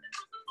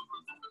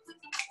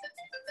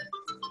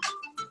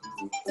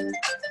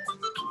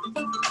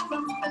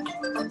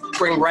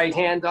 Bring right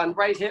hand on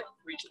right hip,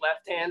 reach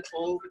left hand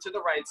over to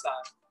the right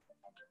side.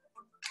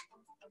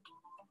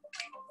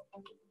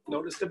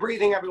 Notice the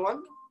breathing,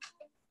 everyone.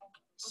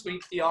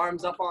 Sweep the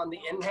arms up on the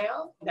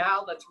inhale.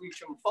 Now let's reach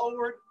them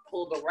forward,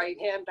 pull the right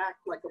hand back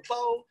like a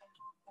bow.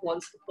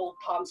 Once the both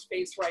palms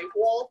face right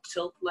wall,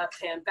 tilt left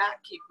hand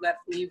back, keep left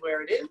knee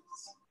where it is.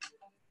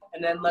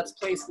 And then let's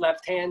place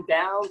left hand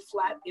down,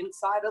 flat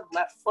inside of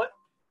left foot.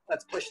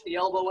 Let's push the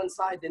elbow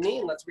inside the knee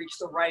and let's reach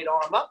the right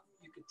arm up.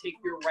 You can take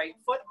your right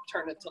foot,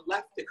 turn it to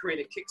left to create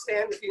a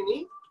kickstand if you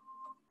need.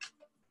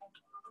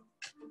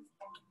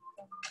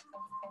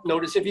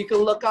 Notice if you can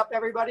look up,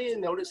 everybody,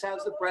 and notice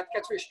as the breath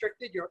gets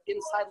restricted, your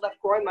inside left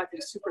groin might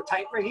be super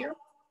tight right here.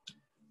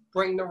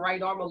 Bring the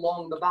right arm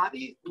along the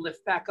body,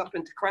 lift back up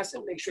into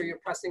crescent, make sure you're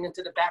pressing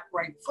into the back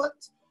right foot,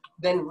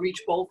 then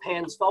reach both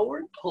hands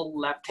forward, pull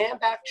left hand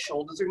back,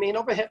 shoulders remain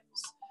over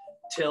hips,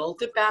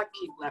 tilt it back,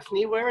 keep left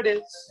knee where it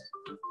is,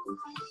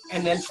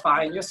 and then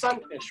find your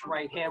sunfish.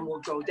 Right hand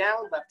will go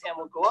down, left hand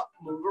will go up,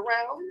 move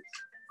around,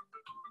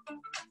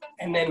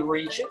 and then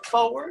reach it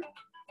forward,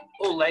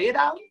 or lay it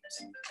out,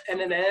 and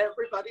then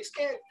everybody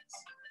stands.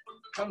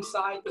 Come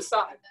side to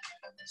side.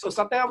 So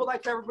something I would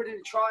like for everybody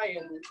to try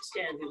in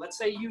standing. Let's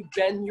say you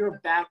bend your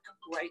back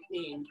right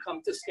knee and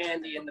come to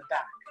standing in the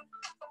back.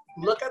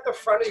 Look at the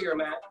front of your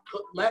mat.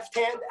 Put left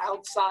hand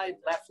outside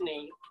left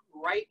knee,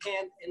 right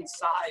hand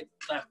inside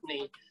left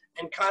knee,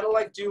 and kind of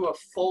like do a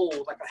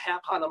fold, like a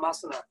half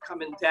Hanumasana,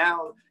 coming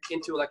down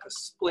into like a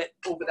split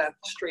over that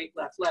straight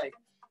left leg.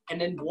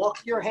 And then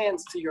walk your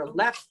hands to your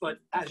left foot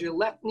as your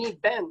left knee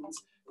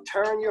bends.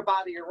 Turn your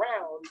body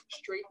around,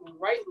 straighten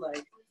right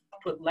leg.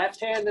 Put left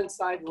hand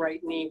inside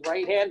right knee,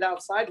 right hand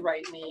outside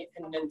right knee,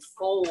 and then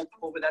fold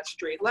over that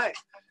straight leg.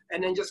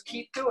 And then just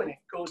keep doing it.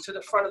 Go to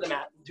the front of the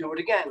mat and do it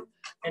again.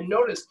 And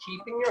notice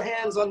keeping your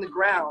hands on the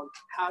ground,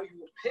 how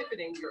you're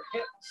pivoting your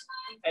hips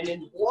and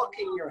then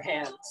walking your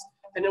hands.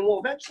 And then we're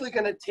eventually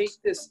going to take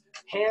this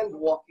hand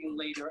walking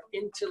later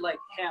into like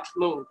half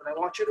moon. But I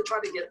want you to try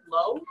to get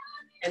low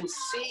and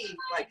see,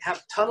 like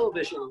have tunnel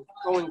vision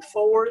going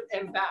forward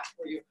and back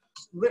where you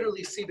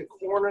literally see the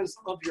corners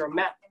of your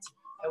mat.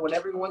 And when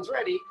everyone's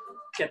ready,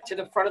 get to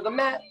the front of the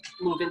mat,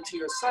 move into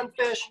your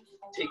sunfish,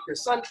 take your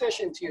sunfish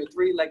into your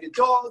three-legged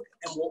dog,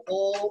 and we'll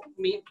all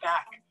meet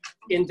back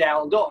in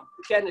down dog.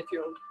 Again, if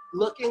you're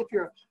looking, if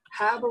you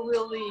have a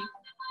really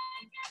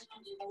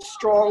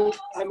strong,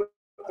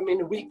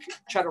 weak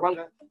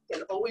chaturanga,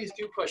 then always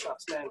do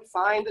push-ups, man.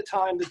 Find the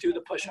time to do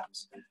the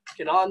push-ups.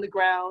 Get on the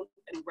ground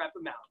and rep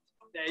them out.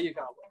 There you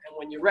go. And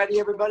when you're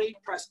ready, everybody,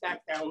 press back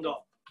down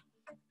dog.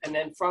 And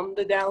then from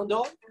the down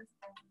dog,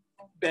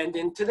 bend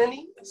into the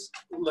knees,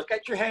 look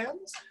at your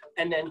hands,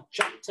 and then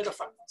jump to the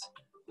front.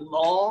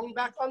 Long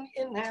back on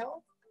the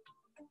inhale,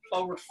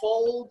 forward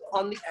fold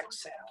on the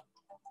exhale.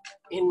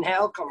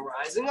 Inhale, come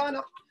rising on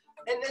up,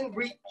 and then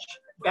reach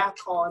back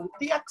on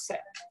the exhale.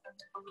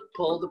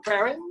 Pull the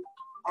prayer in,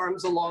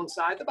 arms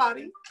alongside the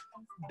body,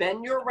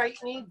 bend your right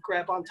knee,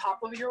 grab on top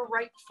of your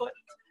right foot,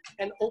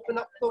 and open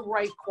up the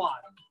right quad.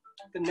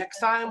 The next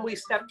time we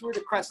step through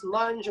the crescent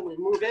lunge and we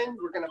move in,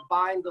 we're gonna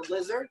bind the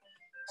lizard.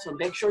 So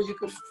make sure you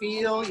can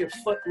feel your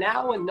foot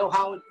now and know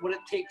what it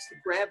takes to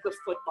grab the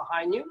foot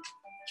behind you.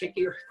 Kick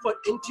your foot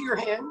into your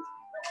hand.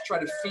 Try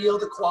to feel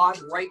the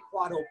quad, right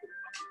quad open.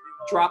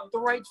 Drop the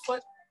right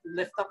foot,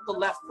 lift up the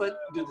left foot,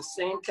 do the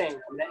same thing.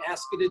 I'm gonna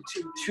ask you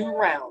to do 2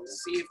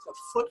 rounds. See if the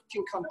foot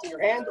can come to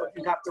your hand or if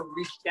you have to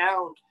reach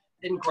down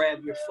and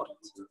grab your foot.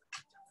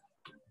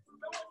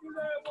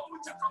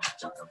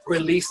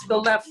 Release the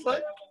left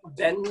foot,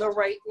 bend the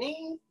right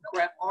knee,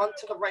 grab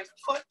onto the right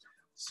foot,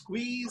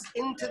 squeeze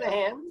into the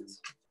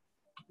hands.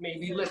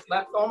 Maybe lift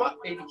left arm up,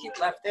 maybe keep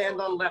left hand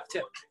on left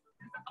hip.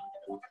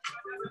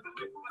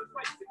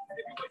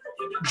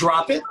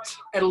 Drop it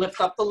and lift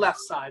up the left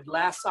side.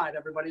 Last side,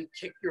 everybody,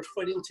 kick your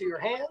foot into your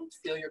hand,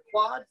 feel your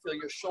quad, feel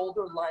your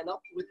shoulder line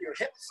up with your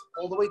hips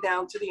all the way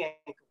down to the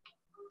ankle.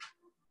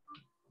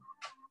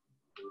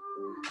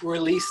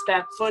 Release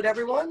that foot,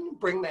 everyone.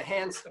 Bring the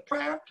hands to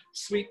prayer.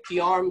 Sweep the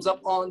arms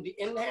up on the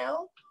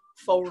inhale.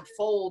 Forward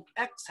fold,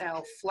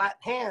 exhale, flat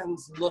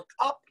hands, look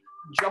up,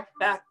 jump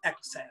back,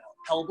 exhale.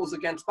 Elbows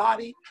against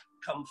body,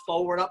 come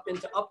forward up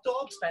into up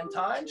dog, spend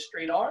time,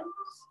 straight arms.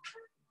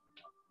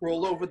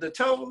 Roll over the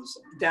toes,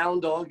 down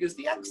dog is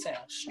the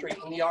exhale.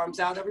 Straighten the arms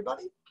out,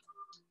 everybody.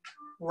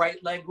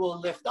 Right leg will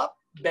lift up,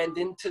 bend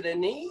into the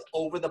knee,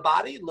 over the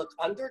body, look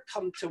under,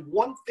 come to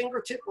one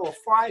fingertip or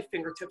 5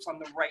 fingertips on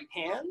the right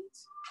hand.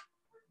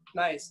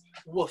 Nice.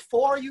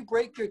 Before you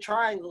break your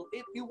triangle,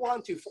 if you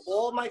want to, for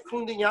all my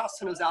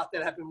Kundayasanas out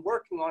there that have been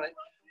working on it,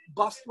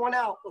 bust one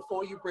out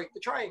before you break the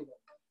triangle.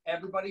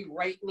 Everybody,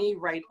 right knee,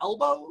 right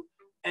elbow,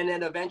 and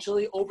then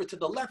eventually over to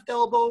the left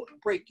elbow,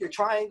 break your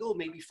triangle,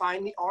 maybe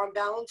find the arm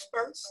balance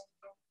first.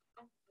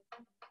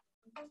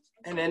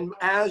 And then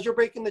as you're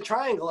breaking the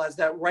triangle, as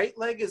that right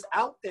leg is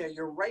out there,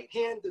 your right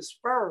hand is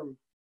firm.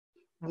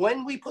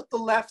 When we put the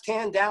left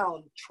hand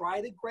down,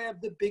 try to grab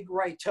the big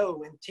right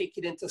toe and take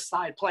it into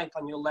side plank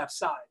on your left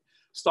side.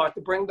 Start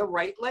to bring the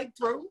right leg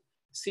through.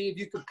 See if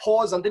you can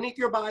pause underneath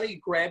your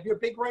body, grab your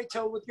big right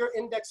toe with your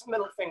index and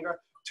middle finger,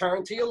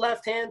 turn to your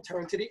left hand,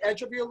 turn to the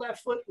edge of your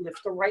left foot,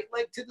 lift the right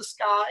leg to the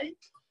sky.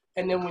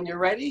 And then when you're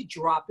ready,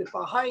 drop it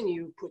behind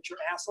you, put your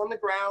ass on the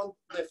ground,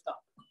 lift up.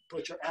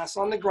 Put your ass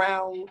on the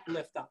ground,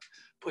 lift up.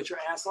 Put your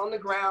ass on the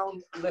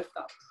ground, lift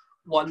up.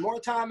 One more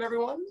time,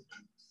 everyone.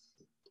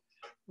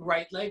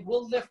 Right leg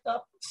will lift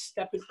up,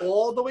 step it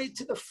all the way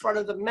to the front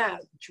of the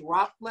mat,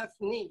 drop left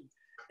knee,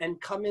 and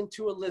come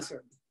into a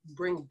lizard.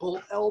 Bring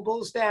both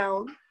elbows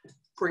down,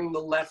 bring the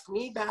left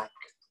knee back,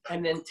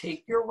 and then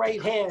take your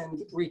right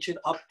hand, reach it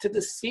up to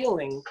the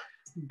ceiling,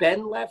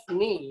 bend left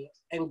knee,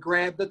 and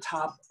grab the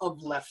top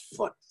of left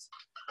foot.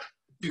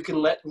 You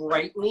can let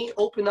right knee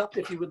open up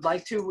if you would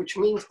like to, which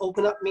means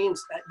open up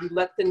means that you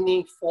let the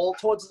knee fall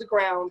towards the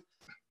ground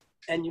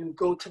and you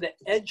go to the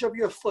edge of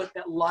your foot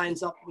that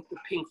lines up with the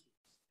pinky.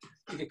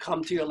 You could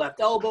come to your left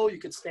elbow, you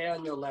could stay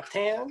on your left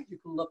hand, you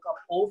can look up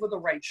over the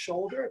right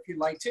shoulder if you'd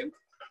like to.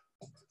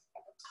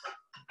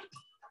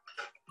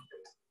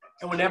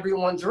 And when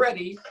everyone's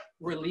ready,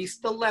 release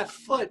the left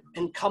foot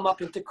and come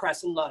up into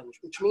crescent lunge,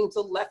 which means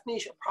the left knee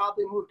should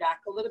probably move back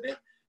a little bit.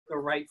 The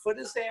right foot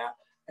is there.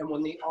 And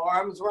when the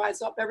arms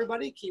rise up,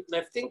 everybody, keep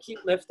lifting, keep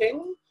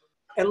lifting.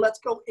 And let's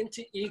go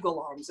into eagle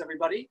arms,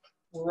 everybody.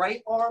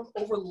 Right arm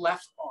over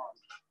left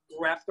arm.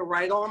 Wrap the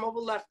right arm over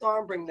left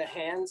arm, bring the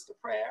hands to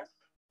prayer,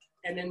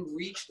 and then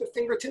reach the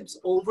fingertips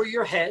over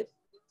your head,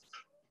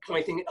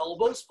 pointing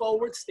elbows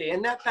forward, stay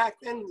in that back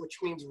bend, which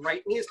means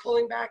right knee is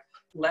pulling back,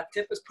 left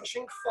hip is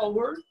pushing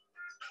forward.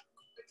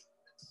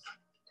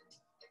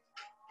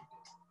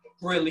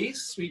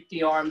 Release, sweep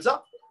the arms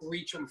up,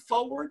 reach them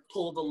forward,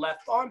 pull the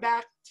left arm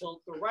back,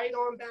 tilt the right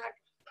arm back.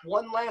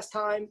 One last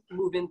time,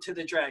 move into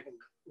the dragon.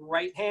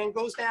 Right hand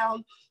goes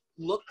down.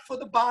 Look for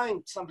the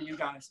bind, some of you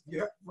guys.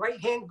 Your right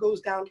hand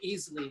goes down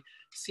easily.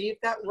 See if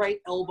that right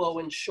elbow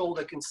and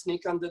shoulder can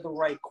sneak under the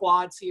right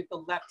quad. See if the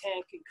left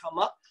hand can come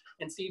up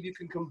and see if you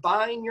can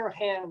combine your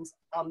hands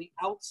on the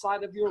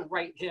outside of your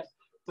right hip.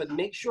 But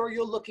make sure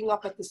you're looking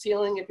up at the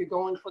ceiling if you're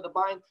going for the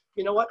bind.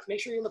 You know what?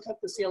 Make sure you look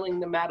at the ceiling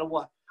no matter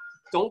what.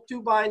 Don't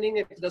do binding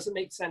if it doesn't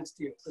make sense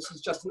to you. This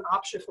is just an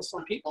option for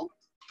some people.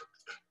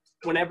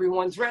 When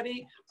everyone's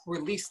ready,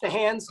 release the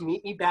hands,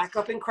 meet me back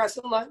up in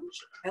crescent lunge,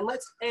 and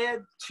let's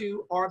add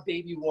to our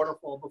baby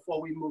waterfall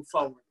before we move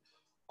forward.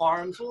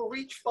 Arms will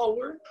reach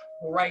forward,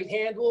 right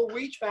hand will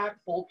reach back,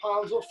 both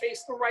palms will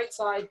face the right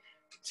side,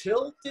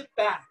 tilt it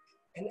back.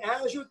 And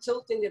as you're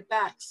tilting it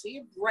back, see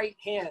if right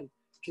hand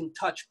can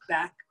touch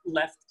back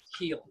left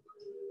heel.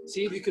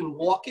 See if you can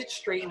walk it,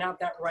 straighten out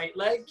that right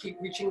leg, keep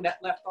reaching that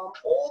left arm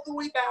all the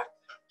way back,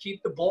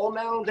 keep the ball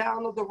mound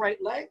down of the right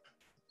leg.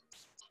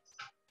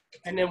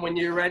 And then when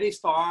you're ready,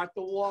 start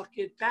to walk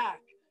it back.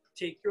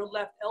 Take your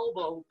left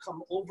elbow,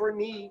 come over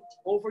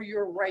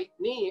your right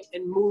knee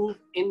and move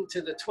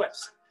into the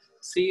twist.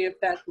 See if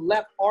that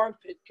left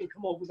armpit can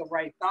come over the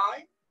right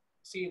thigh.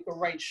 See if the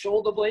right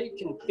shoulder blade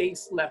can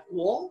face left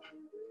wall.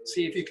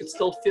 See if you can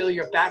still feel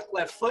your back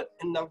left foot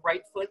and the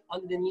right foot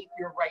underneath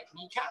your right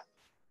kneecap.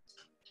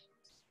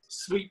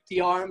 Sweep the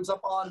arms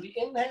up on the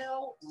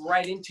inhale,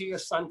 right into your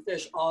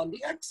sunfish on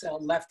the exhale.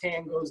 Left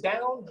hand goes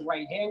down,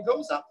 right hand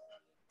goes up.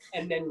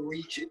 And then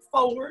reach it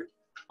forward,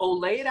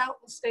 olay it out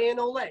and stay in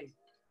olay.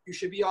 You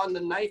should be on the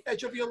knife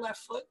edge of your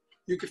left foot.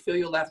 You could feel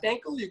your left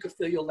ankle, you could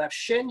feel your left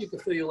shin, you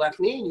could feel your left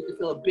knee, and you could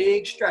feel a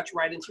big stretch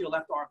right into your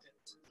left armpit.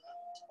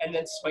 And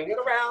then swing it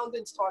around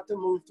and start to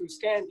move through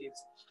scandies.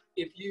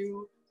 If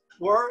you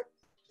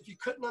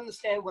couldn't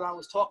understand what I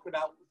was talking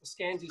about with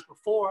the scandies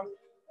before,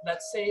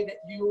 let's say that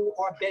you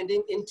are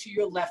bending into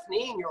your left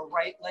knee and your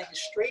right leg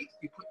is straight.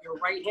 You put your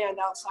right hand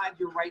outside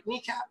your right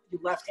kneecap,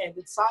 your left hand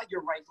inside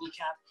your right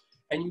kneecap,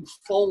 and you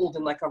fold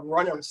in like a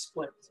runner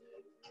split.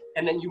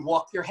 And then you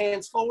walk your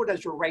hands forward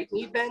as your right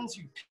knee bends,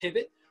 you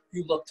pivot,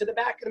 you look to the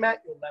back of the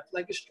mat, your left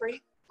leg is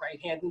straight, right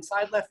hand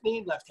inside left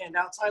knee, left hand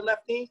outside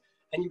left knee,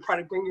 and you try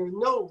to bring your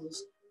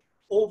nose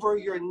over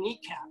your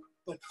kneecap,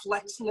 but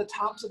flexing the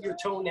tops of your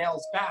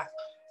toenails back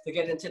to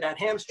get into that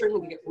hamstring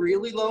and to get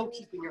really low,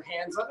 keeping your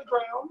hands on the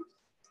ground.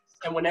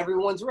 And when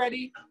everyone's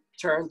ready,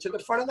 turn to the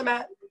front of the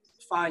mat,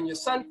 find your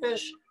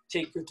sunfish,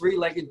 Take your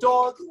three-legged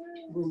dog.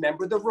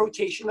 Remember the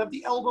rotation of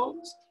the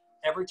elbows.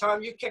 Every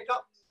time you kick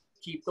up,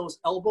 keep those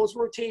elbows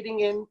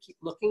rotating in. Keep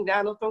looking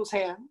down at those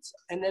hands.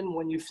 And then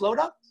when you float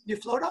up, you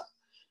float up.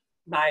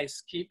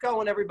 Nice. Keep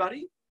going,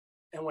 everybody.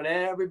 And when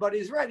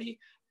everybody's ready,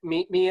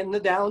 meet me in the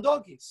down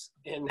doggies.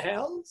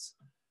 Inhales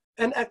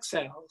and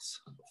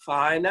exhales.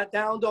 Find that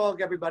down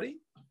dog, everybody.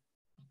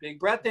 Big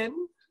breath in,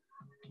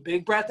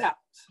 big breath out.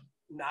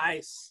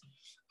 Nice.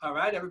 All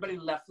right, everybody,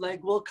 left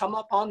leg will come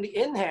up on the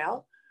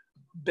inhale.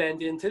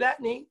 Bend into that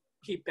knee.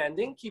 Keep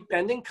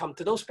bending, come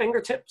to those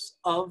fingertips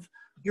of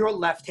your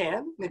left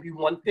hand, maybe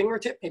one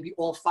fingertip, maybe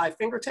all 5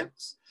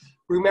 fingertips.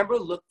 Remember,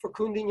 look for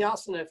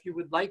Kundinasana if you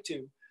would like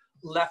to.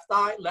 Left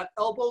eye, left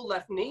elbow,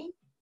 left knee,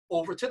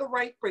 over to the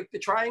right, break the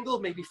triangle,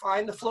 maybe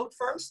find the float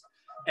first,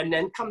 and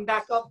then come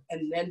back up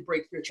and then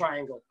break your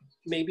triangle.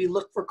 Maybe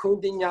look for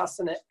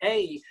Kundinasana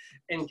A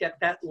and get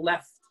that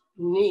left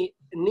knee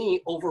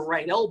over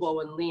right elbow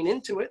and lean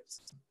into it.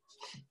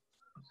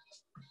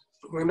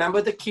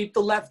 Remember to keep the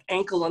left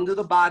ankle under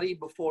the body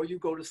before you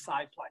go to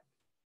side plank.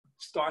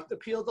 Start to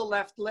peel the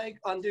left leg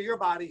under your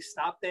body.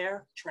 Stop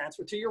there.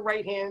 Transfer to your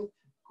right hand.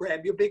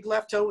 Grab your big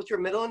left toe with your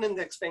middle and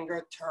index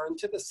finger. Turn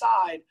to the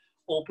side.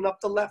 Open up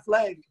the left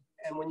leg.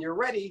 And when you're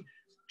ready,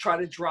 try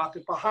to drop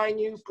it behind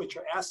you. Put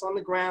your ass on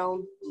the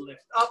ground.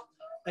 Lift up.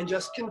 And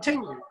just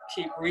continue.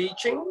 Keep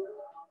reaching.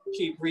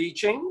 Keep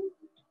reaching.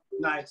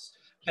 Nice.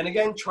 And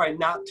again, try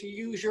not to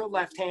use your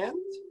left hand.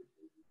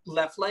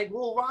 Left leg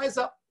will rise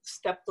up.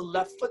 Step the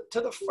left foot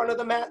to the front of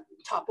the mat,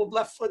 top of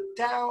left foot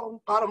down,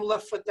 bottom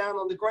left foot down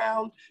on the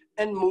ground,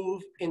 and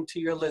move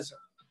into your lizard.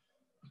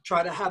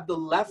 Try to have the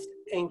left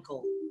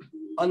ankle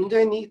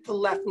underneath the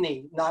left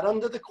knee, not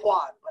under the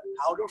quad,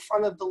 but out in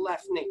front of the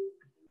left knee.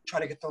 Try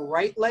to get the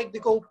right leg to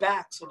go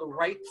back so the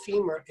right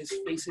femur is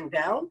facing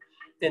down.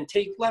 Then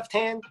take left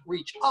hand,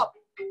 reach up,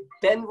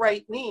 bend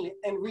right knee,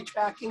 and reach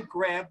back and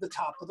grab the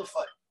top of the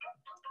foot.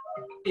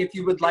 If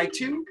you would like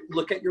to,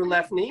 look at your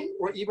left knee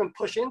or even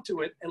push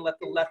into it and let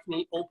the left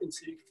knee open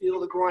so you feel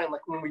the groin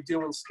like when we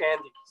do in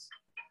standings.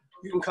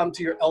 You can come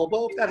to your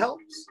elbow if that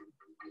helps.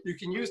 You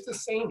can use the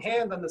same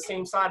hand on the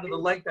same side of the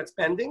leg that's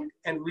bending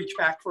and reach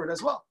back for it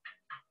as well.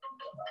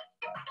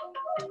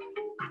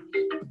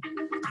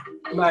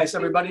 Nice,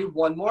 everybody.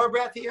 One more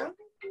breath here.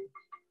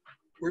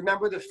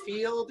 Remember to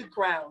feel the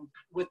ground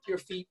with your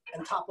feet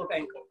and top of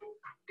ankle.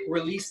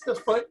 Release the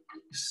foot,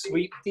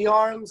 sweep the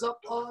arms up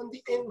on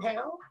the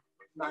inhale.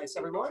 Nice,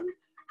 everyone.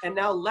 And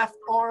now left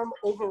arm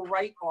over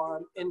right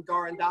arm in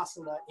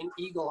Garandasana in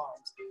eagle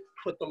arms.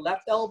 Put the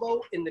left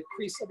elbow in the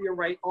crease of your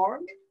right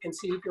arm and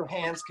see if your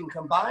hands can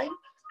combine.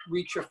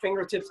 Reach your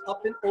fingertips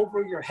up and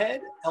over your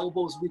head,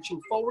 elbows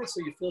reaching forward so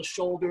you feel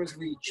shoulders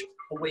reach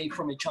away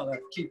from each other.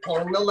 Keep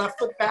pulling the left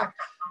foot back,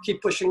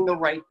 keep pushing the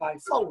right thigh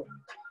forward.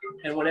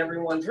 And when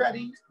everyone's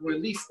ready,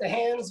 release the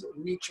hands,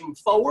 reach them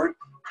forward,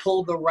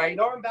 pull the right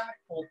arm back,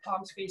 pull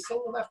palms facing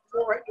the left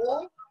or right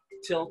wall,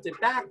 tilt it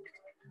back,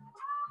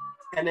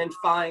 and then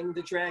find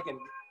the dragon.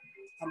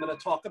 I'm gonna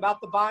talk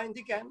about the bind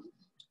again.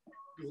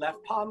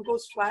 Left palm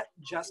goes flat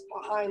just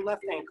behind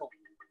left ankle.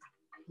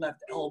 Left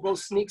elbow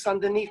sneaks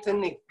underneath the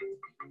knee.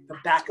 The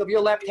back of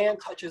your left hand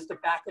touches the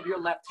back of your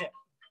left hip.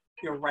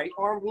 Your right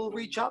arm will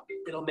reach up.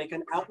 It'll make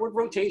an outward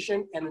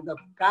rotation, and in the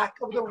back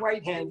of the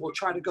right hand will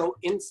try to go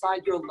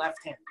inside your left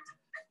hand.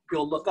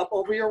 You'll look up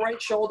over your right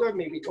shoulder,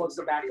 maybe towards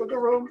the back of the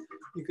room.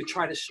 You could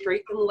try to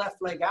straighten the left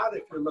leg out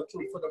if you're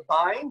looking for the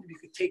bind. You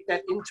could take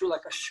that into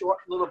like a short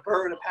little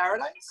bird of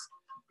paradise,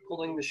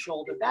 pulling the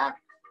shoulder back.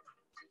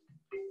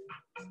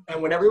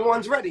 And when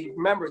everyone's ready,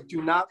 remember,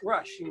 do not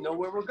rush. You know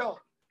where we're going.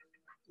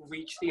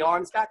 Reach the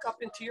arms back up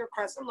into your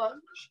crescent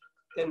lunge.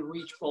 Then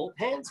reach both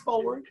hands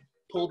forward.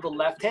 Pull the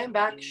left hand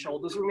back.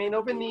 Shoulders remain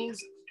over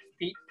knees.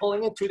 Feet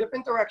pulling in 2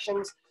 different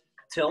directions.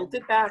 Tilt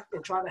it back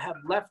and try to have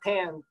left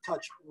hand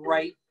touch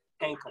right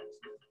ankle.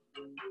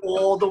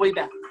 All the way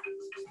back.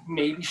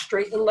 Maybe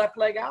straighten left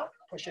leg out.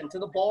 Push into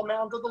the ball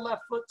mound of the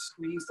left foot.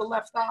 Squeeze the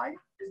left thigh.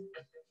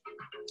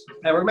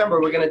 Now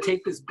remember, we're going to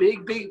take this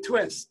big, big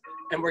twist.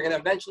 And we're going to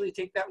eventually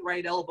take that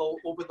right elbow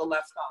over the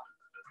left thigh.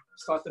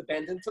 Start to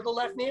bend into the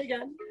left knee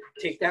again.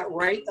 Take that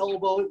right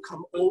elbow,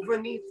 come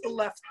underneath the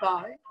left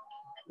thigh.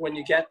 When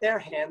you get there,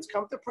 hands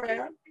come to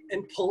prayer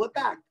and pull it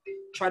back.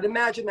 Try to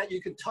imagine that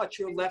you can touch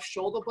your left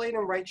shoulder blade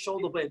and right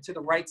shoulder blade to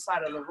the right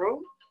side of the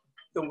room.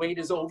 The weight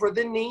is over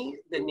the knee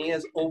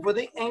is over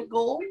the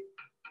ankle,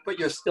 but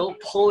you're still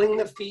pulling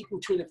the feet in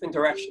 2 different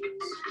directions.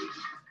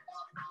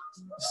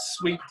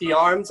 Sweep the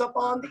arms up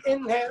on the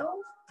inhale,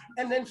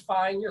 and then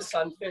find your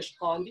sunfish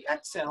on the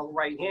exhale.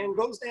 Right hand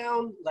goes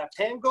down, left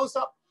hand goes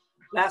up.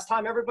 Last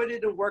time, everybody,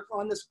 to work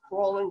on this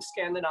crawling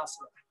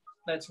Skandinasana.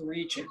 Let's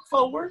reach it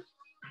forward.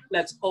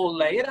 Let's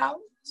ole it out.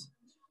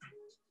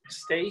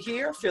 Stay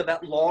here. Feel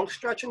that long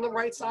stretch in the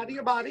right side of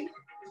your body.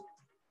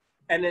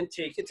 And then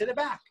take it to the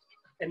back.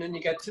 And then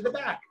you get to the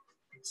back.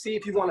 See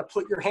if you want to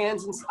put your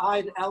hands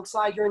inside and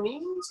outside your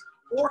knees,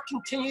 or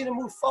continue to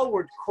move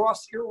forward.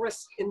 Cross your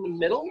wrists in the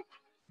middle,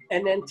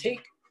 and then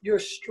take your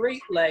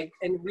straight leg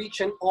and reach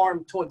an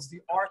arm towards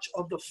the arch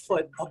of the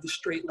foot of the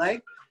straight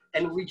leg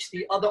and reach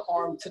the other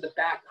arm to the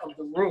back of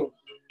the room.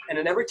 And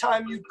then every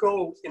time you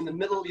go in the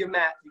middle of your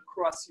mat, you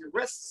cross your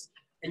wrists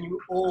and you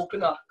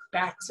open up.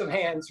 Backs of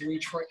hands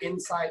reach for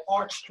inside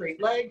arch,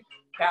 straight leg.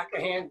 Back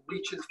of hand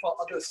reaches for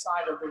other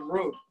side of the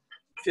room.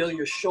 Feel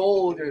your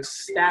shoulders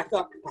stack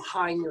up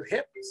behind your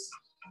hips.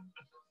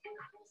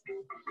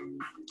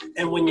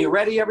 And when you're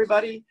ready,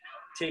 everybody,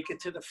 take it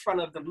to the front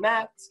of the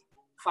mat.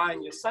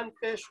 Find your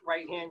sunfish.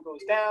 Right hand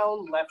goes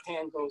down, left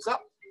hand goes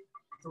up.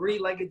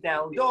 Three-legged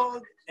down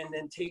dog, and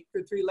then take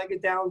your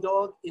three-legged down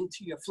dog into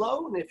your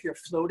flow. And if you're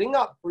floating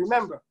up,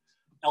 remember,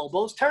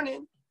 elbows turn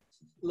in,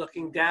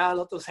 looking down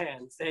at those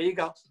hands. There you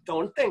go.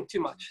 Don't think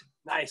too much.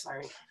 Nice,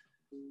 Irene.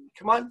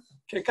 Come on,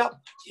 kick up.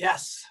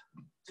 Yes.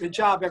 Good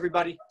job,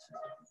 everybody.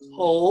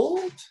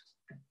 Hold.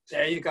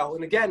 There you go.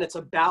 And again, it's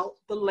about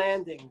the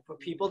landing. For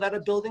people that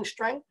are building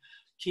strength,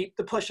 keep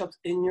the push-ups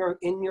in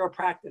your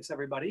practice,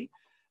 everybody.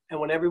 And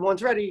when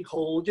everyone's ready,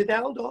 hold your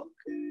down dog.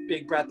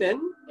 Big breath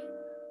in.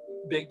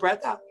 Big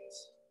breath out.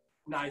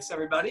 Nice,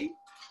 everybody.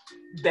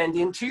 Bend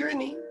into your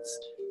knees.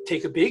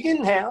 Take a big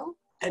inhale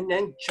and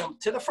then jump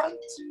to the front.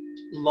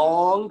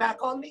 Long back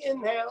on the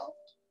inhale.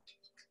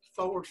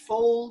 Forward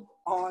fold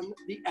on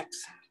the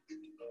exhale.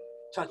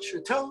 Touch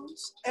your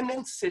toes and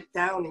then sit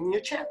down in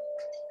your chair.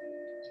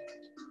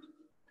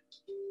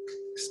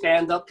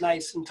 Stand up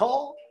nice and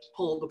tall.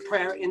 Pull the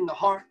prayer in the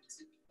heart.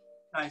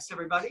 Nice,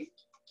 everybody.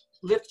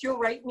 Lift your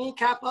right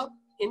kneecap up.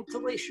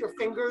 Interlace your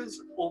fingers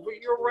over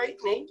your right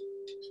knee.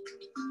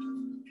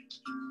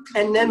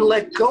 And then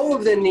let go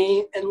of the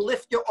knee and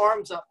lift your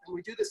arms up. And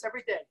we do this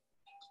every day.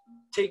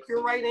 Take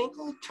your right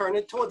ankle, turn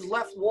it towards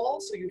left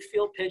wall so you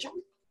feel pigeon.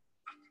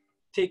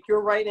 Take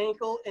your right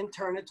ankle and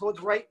turn it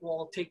towards right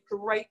wall. Take the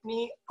right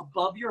knee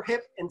above your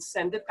hip and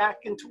send it back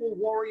into a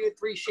warrior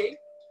three shape.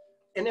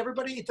 And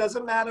everybody, it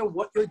doesn't matter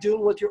what you're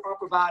doing with your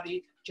upper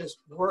body, just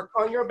work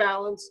on your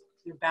balance.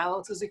 Your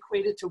balance is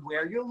equated to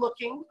where you're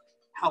looking,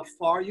 how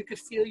far you could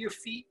feel your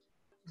feet,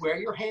 where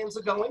your hands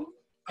are going.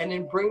 And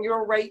then bring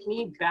your right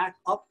knee back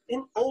up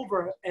and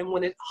over. And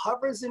when it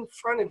hovers in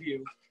front of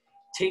you,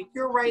 take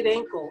your right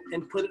ankle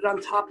and put it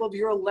on top of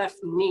your left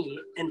knee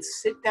and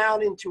sit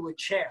down into a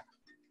chair.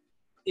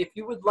 If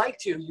you would like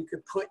to, you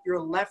could put your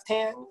left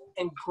hand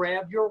and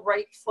grab your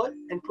right foot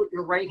and put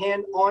your right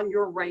hand on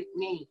your right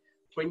knee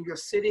when you're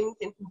sitting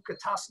in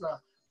Utkatasana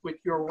with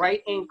your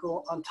right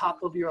ankle on top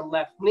of your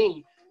left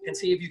knee, and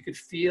see if you could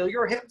feel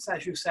your hips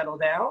as you settle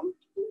down.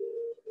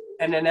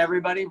 And then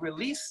everybody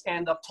release,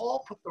 stand up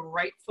tall, put the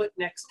right foot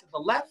next to the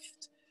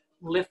left,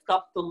 lift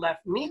up the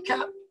left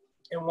kneecap.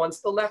 And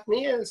once the left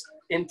knee is,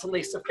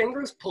 interlace the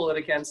fingers, pull it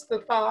against the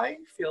thigh,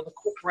 feel the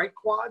right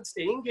quad,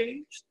 stay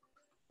engaged.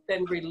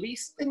 Then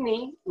release the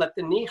knee, let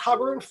the knee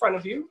hover in front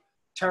of you.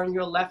 Turn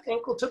your left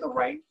ankle to the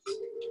right.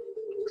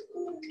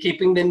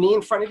 Keeping the knee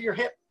in front of your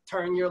hip,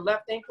 turn your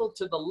left ankle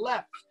to the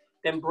left.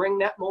 Then bring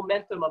that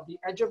momentum of the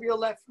edge of your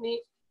left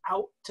knee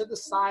out to the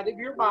side of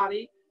your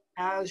body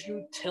as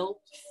you tilt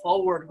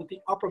forward with the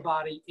upper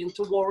body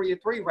into warrior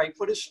three. Right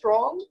foot is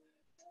strong.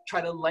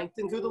 Try to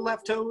lengthen through the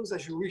left toes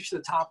as you reach the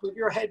top of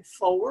your head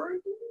forward.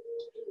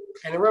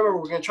 And remember,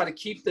 we're going to try to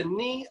keep the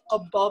knee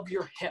above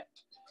your hip.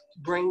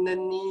 Bring the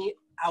knee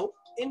out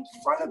in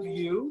front of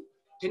you.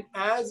 And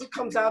as it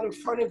comes out in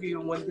front of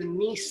you, when the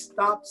knee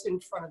stops in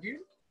front of you,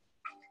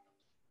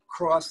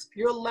 cross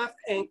your left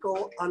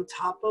ankle on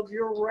top of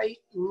your right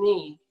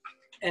knee,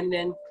 and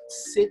then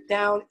sit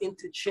down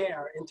into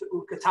chair, into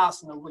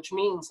Utkatasana, which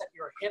means that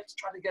your hips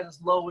try to get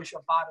as low as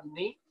your bottom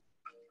knee.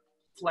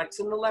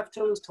 Flexing the left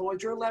toes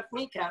towards your left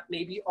kneecap.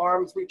 Maybe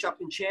arms reach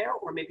up in chair,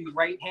 or maybe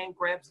right hand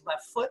grabs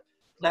left foot,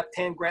 left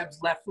hand grabs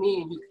left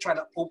knee, and you can try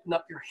to open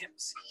up your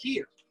hips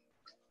here.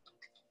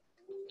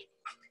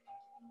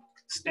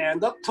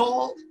 Stand up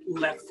tall,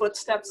 left foot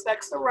steps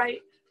next to right,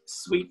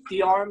 sweep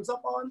the arms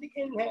up on the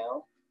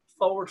inhale,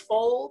 forward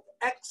fold,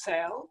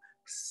 exhale,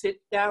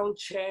 sit down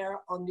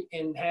chair on the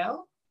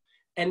inhale,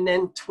 and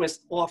then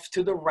twist off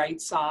to the right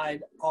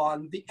side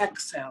on the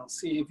exhale.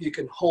 See if you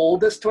can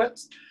hold this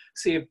twist.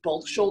 See if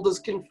both shoulders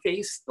can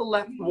face the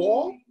left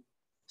wall.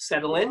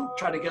 Settle in,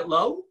 try to get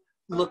low.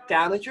 Look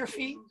down at your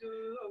feet.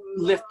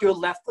 Lift your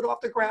left foot off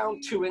the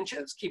ground 2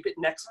 inches. Keep it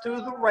next to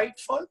the right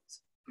foot.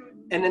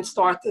 And then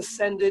start to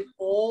send it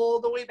all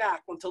the way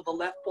back until the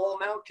left ball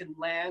mount can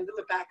land at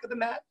the back of the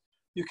mat.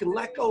 You can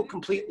let go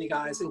completely,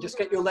 guys, and just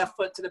get your left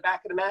foot to the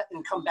back of the mat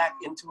and come back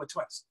into a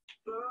twist.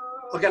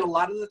 Again, a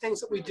lot of the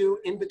things that we do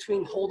in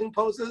between holding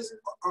poses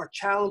are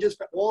challenges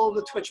for all of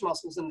the twitch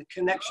muscles and the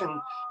connection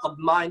of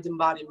mind and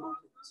body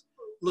movements.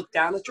 Look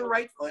down at your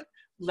right foot,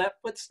 left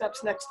foot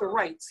steps next to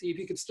right. See if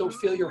you can still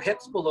feel your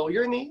hips below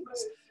your knees.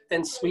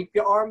 Then sweep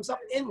your arms up,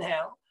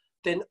 inhale,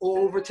 then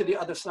over to the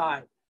other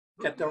side.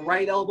 Get the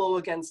right elbow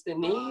against the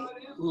knee,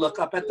 look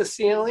up at the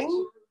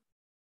ceiling,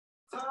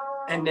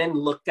 and then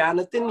look down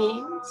at the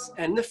knees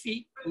and the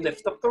feet,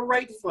 lift up the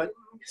right foot,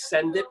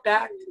 send it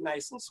back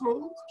nice and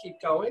smooth.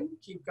 Keep going,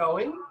 keep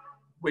going.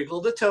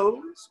 Wiggle the toes,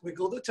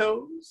 wiggle the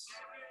toes.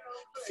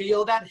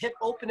 Feel that hip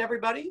open,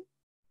 everybody.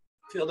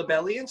 Feel the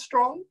belly in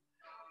strong.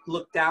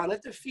 Look down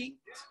at the feet.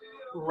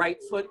 Right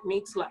foot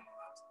meets left.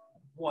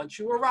 Once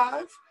you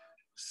arrive,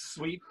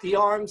 sweep the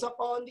arms up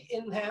on the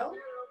inhale,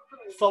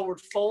 forward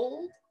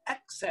fold,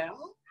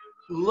 exhale,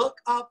 look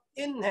up,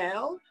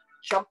 inhale,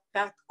 jump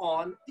back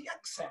on the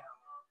exhale.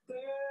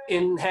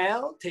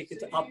 Inhale, take it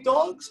to up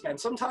dog, spend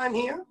some time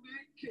here.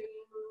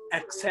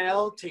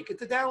 Exhale, take it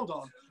to down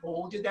dog.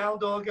 Hold your down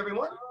dog,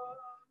 everyone.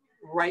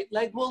 Right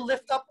leg will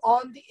lift up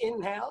on the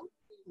inhale.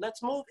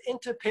 Let's move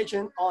into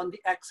pigeon on the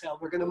exhale.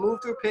 We're gonna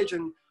move through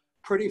pigeon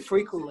pretty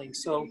frequently.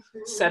 So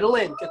settle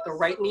in, get the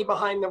right knee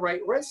behind the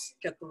right wrist,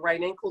 get the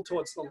right ankle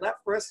towards the left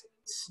wrist,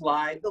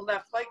 slide the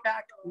left leg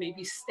back,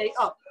 maybe stay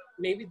up.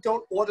 Maybe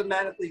don't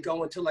automatically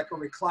go into like a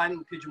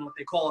reclining pigeon, what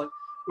they call it,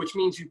 which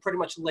means you pretty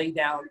much lay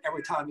down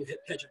every time you hit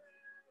pigeon.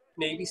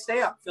 Maybe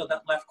stay up, feel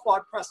that left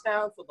quad press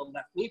down, feel the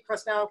left knee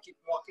press down, keep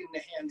walking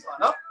the hands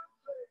on up.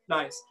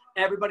 Nice.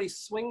 Everybody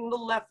swing the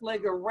left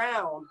leg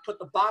around, put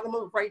the bottom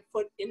of the right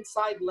foot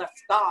inside left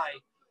thigh.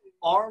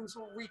 Arms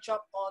will reach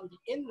up on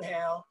the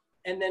inhale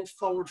and then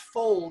forward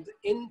fold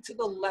into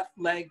the left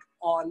leg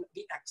on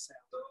the exhale.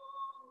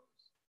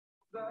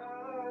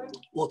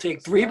 We'll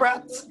take 3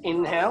 breaths,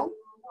 inhale,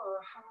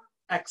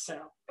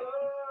 exhale.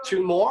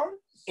 2 more,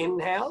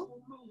 inhale,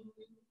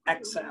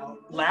 exhale.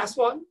 Last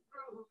one.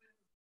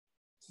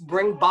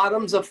 Bring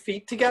bottoms of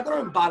feet together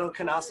in Baddha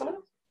Konasana.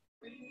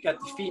 Get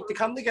the feet to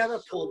come together,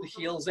 pull the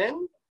heels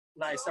in.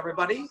 Nice,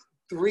 everybody.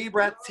 3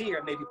 breaths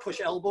here. Maybe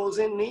push elbows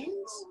in,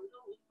 knees.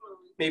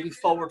 Maybe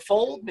forward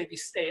fold, maybe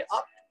stay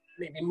up,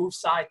 maybe move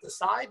side to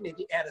side,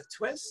 maybe add a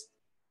twist.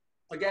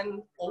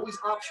 Again, always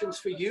options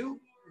for you,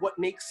 what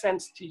makes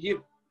sense to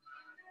you.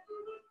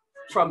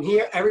 From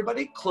here,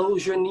 everybody,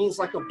 close your knees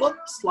like a book,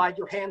 slide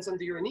your hands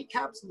under your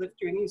kneecaps, lift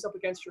your knees up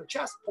against your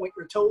chest, point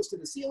your toes to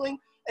the ceiling,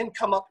 and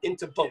come up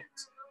into boat.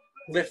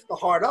 Lift the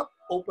heart up,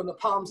 open the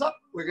palms up.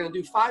 We're gonna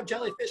do 5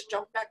 jellyfish,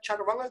 jump back,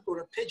 chaturanga, go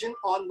to pigeon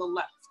on the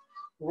left.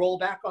 Roll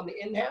back on the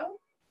inhale,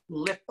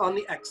 lift on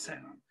the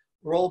exhale.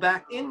 Roll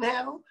back,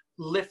 inhale,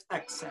 lift,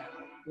 exhale.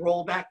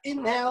 Roll back,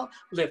 inhale,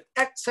 lift,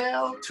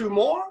 exhale. 2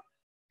 more.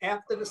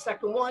 After the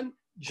second one,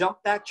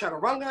 jump back,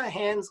 chaturanga,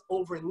 hands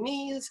over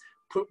knees,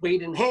 put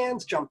weight in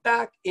hands, jump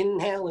back,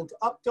 inhale into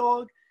up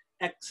dog,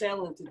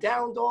 exhale into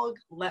down dog,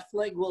 left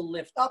leg will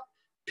lift up,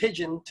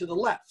 pigeon to the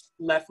left.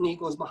 Left knee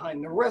goes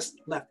behind the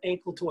wrist, left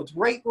ankle towards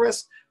right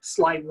wrist,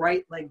 slide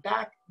right leg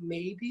back,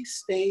 maybe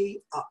stay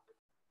up.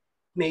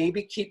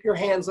 Maybe keep your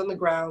hands on the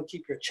ground,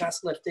 keep your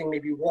chest lifting,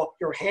 maybe walk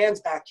your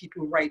hands back,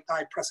 keeping right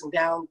thigh pressing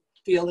down,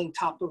 feeling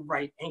top of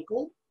right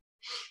ankle.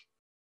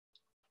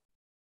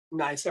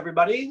 Nice,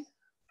 everybody.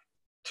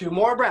 2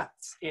 more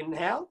breaths.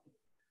 Inhale,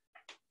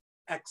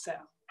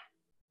 exhale.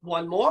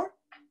 1 more.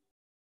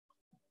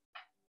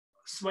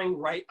 Swing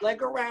right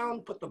leg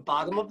around, put the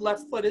bottom of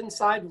left foot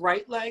inside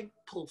right leg,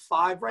 pull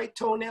 5 right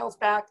toenails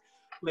back,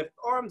 lift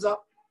arms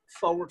up,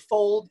 forward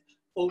fold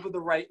over the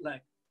right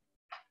leg.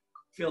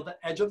 Feel the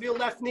edge of your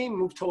left knee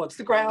move towards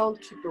the ground,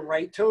 keep the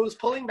right toes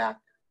pulling back.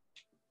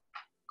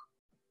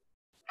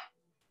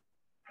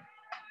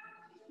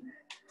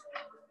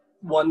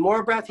 One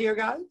more breath here,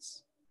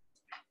 guys.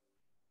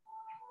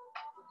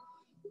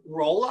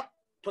 Roll up.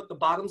 Put the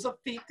bottoms of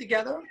feet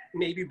together,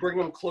 maybe bring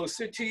them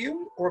closer to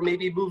you, or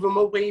maybe move them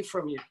away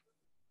from you.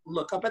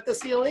 Look up at the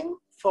ceiling,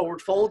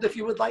 forward fold if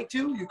you would like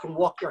to. You can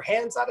walk your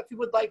hands out if you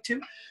would like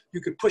to.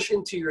 You could push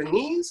into your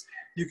knees.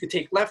 You could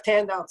take left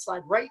hand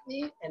outside right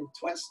knee and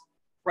twist.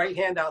 Right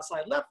hand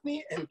outside left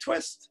knee and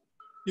twist.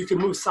 You can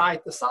move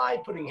side to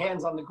side, putting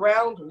hands on the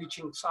ground,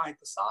 reaching side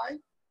to side.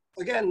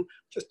 Again,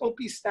 just don't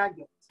be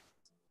stagnant.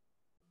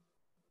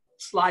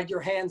 Slide your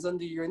hands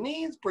under your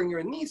knees, bring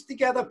your knees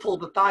together, pull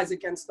the thighs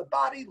against the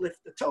body, lift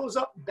the toes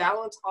up,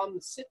 balance on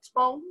the sits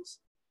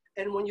bones.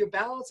 And when you're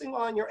balancing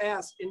on your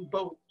ass in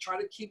boat,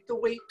 try to keep the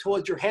weight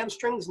towards your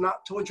hamstrings,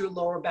 not towards your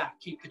lower back.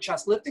 Keep the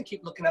chest lifted,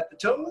 keep looking at the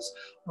toes.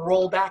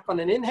 Roll back on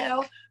an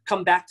inhale,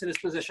 come back to this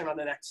position on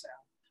an exhale.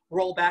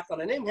 Roll back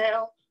on an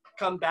inhale,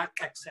 come back,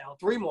 exhale.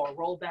 3 more.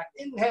 Roll back,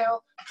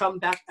 inhale, come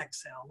back,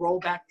 exhale. Roll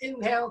back,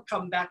 inhale,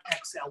 come back,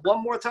 exhale.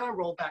 1 more time.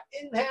 Roll back,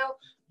 inhale,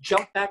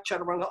 jump back,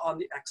 chaturanga on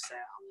the exhale.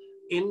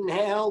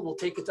 Inhale, we'll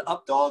take it to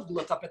up dog.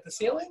 Look up at the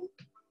ceiling.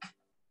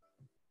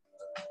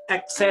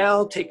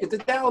 Exhale, take it to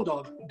down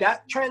dog.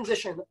 That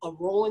transition of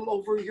rolling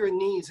over your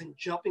knees and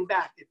jumping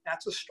back, if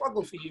that's a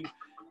struggle for you,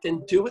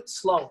 then do it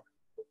slower.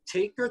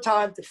 Take your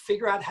time to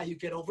figure out how you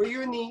get over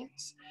your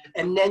knees,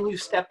 and then you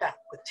step back.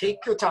 But take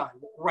your time.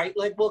 Right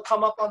leg will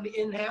come up on the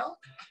inhale.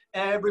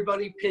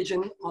 Everybody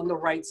pigeon on the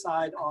right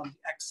side on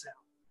the exhale.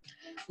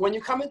 When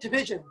you come into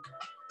pigeon,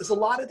 there's a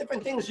lot of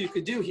different things you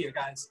could do here,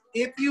 guys.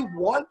 If you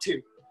want to,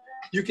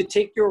 you could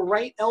take your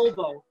right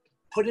elbow,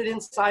 put it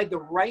inside the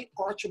right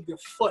arch of your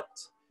foot,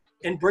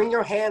 and bring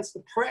your hands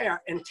to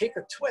prayer and take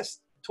a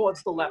twist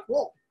towards the left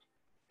wall.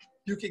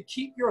 You could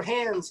keep your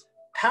hands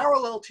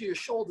parallel to your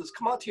shoulders,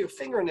 come out to your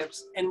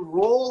fingertips, and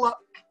roll up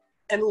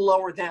and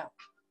lower down.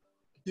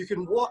 You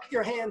can walk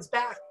your hands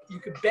back. You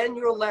could bend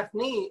your left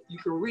knee. You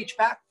can reach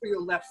back for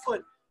your left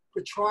foot,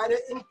 but try to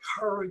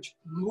encourage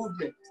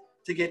movement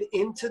to get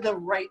into the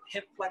right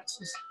hip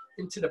flexors,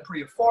 into the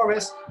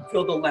piriformis.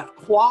 Feel the left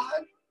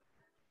quad.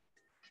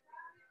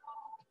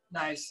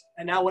 Nice.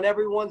 And now when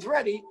everyone's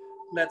ready,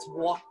 let's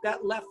walk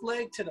that left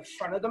leg to the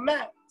front of the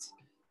mat.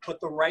 Put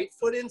the right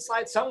foot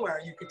inside somewhere.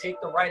 You could take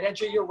the right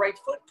edge of your right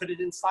foot, put it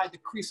inside the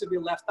crease of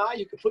your left eye.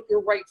 You could put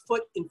your right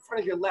foot in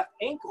front of your left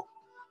ankle.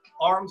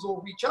 Arms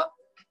will reach up,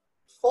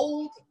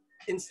 fold.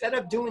 Instead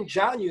of doing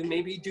Janu,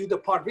 maybe do the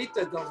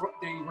Parvita,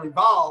 the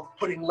revolve,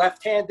 putting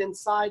left hand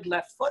inside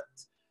left foot,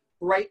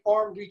 right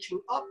arm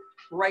reaching up,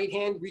 right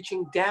hand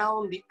reaching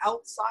down the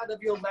outside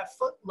of your left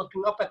foot,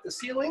 looking up at the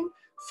ceiling,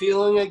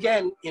 feeling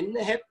again in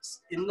the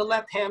hips, in the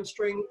left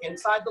hamstring,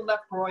 inside the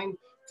left groin,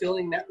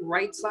 feeling that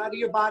right side of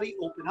your body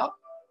open up.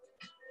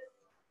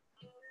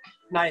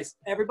 Nice.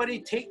 Everybody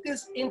take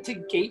this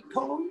into gate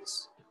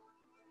pose.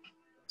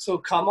 So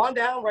come on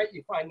down, right?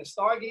 You find the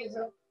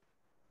stargazer.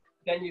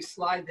 Then you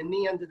slide the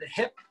knee under the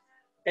hip.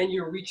 Then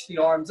you reach the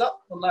arms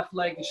up. The left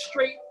leg is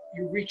straight.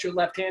 You reach your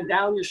left hand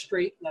down your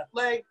straight left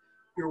leg.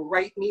 Your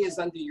right knee is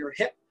under your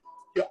hip.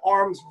 Your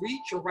arms reach,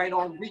 your right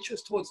arm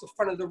reaches towards the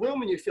front of the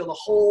room, and you feel the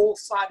whole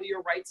side of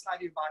your right side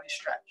of your body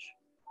stretch.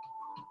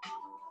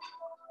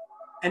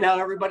 And now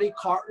everybody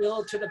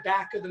cartwheel to the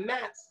back of the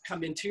mat.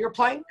 Come into your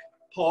plank.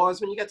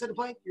 Pause when you get to the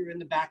plank. You're in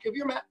the back of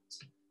your mat.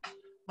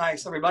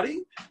 Nice,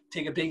 everybody.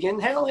 Take a big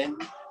inhale in.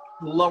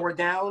 Lower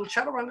down,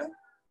 chaturanga.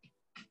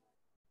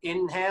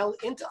 Inhale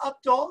into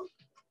up dog.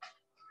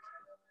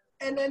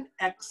 And then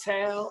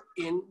exhale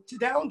into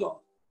down dog.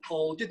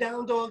 Hold your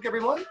down dog,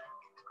 everyone.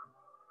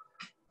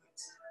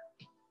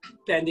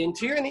 Bend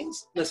into your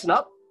knees. Listen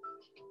up.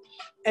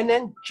 And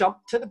then jump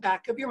to the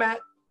back of your mat.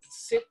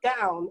 Sit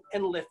down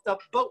and lift up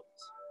both.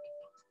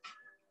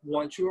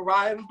 Once you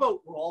arrive in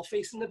boat, we're all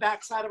facing the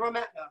back side of our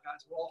mat now,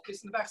 guys. We're all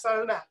facing the back side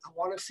of the mat. I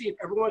want to see if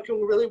everyone can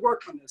really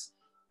work on this.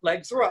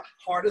 Legs are up,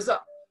 heart is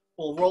up.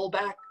 We'll roll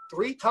back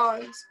 3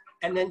 times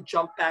and then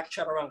jump back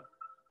chaturanga.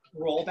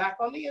 Roll back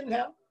on the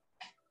inhale,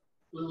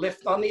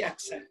 lift on the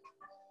exhale.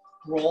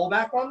 Roll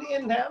back on the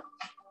inhale,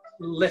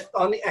 lift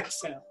on the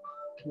exhale.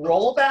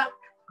 Roll back.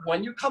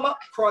 When you come up,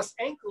 cross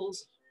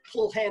ankles,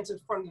 pull hands in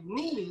front of the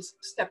knees,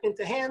 step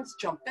into hands,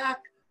 jump back,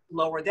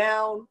 lower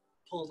down,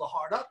 pull the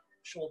heart up,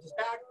 shoulders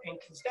back,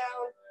 ankles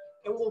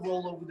down, and we'll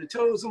roll over the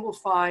toes and we'll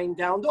find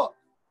down dog.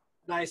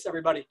 Nice,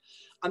 everybody.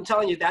 I'm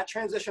telling you, that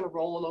transition of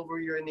rolling over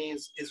your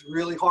knees is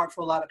really hard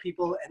for a lot of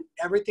people, and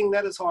everything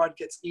that is hard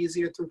gets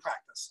easier through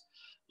practice.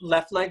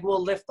 Left leg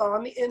will lift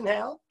on the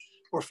inhale.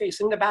 We're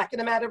facing the back of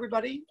the mat,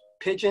 everybody.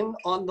 Pigeon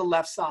on the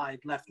left side,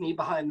 left knee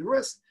behind the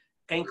wrist,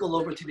 ankle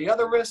over to the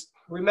other wrist.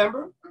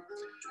 Remember,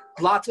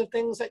 lots of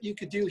things that you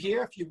could do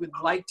here if you would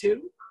like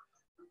to.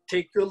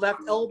 Take your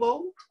left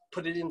elbow,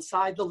 put it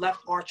inside the left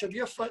arch of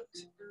your foot,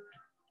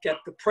 get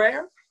the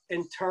prayer,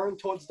 and turn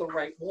towards the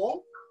right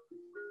wall.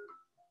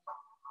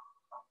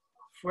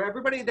 For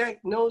everybody that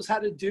knows how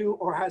to do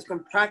or has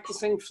been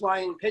practicing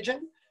flying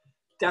pigeon,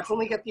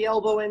 definitely get the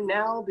elbow in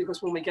now,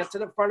 because when we get to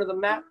the front of the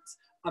mat,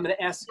 I'm going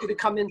to ask you to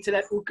come into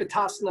that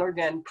Utkatasana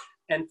again.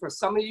 And for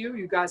some of you,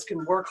 you guys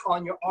can work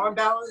on your arm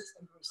balance.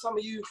 And for some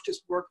of you,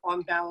 just work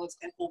on balance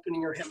and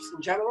opening your hips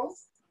in general.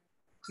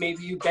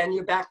 Maybe you bend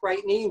your back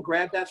right knee and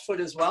grab that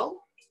foot as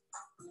well.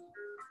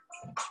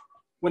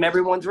 When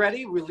everyone's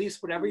ready,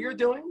 release whatever you're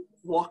doing.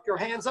 Walk your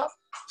hands up.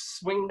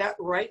 Swing that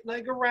right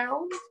leg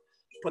around.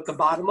 Put the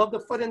bottom of the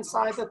foot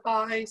inside the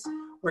thighs.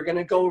 We're going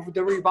to go over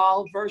the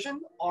revolve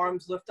version.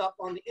 Arms lift up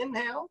on the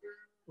inhale.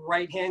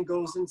 Right hand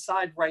goes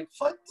inside right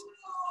foot.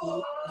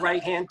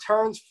 Right hand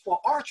turns for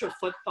arch of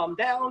foot, thumb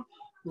down.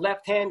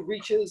 Left hand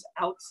reaches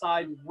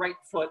outside right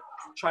foot.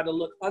 Try to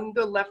look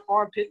under left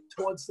armpit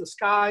towards the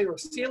sky or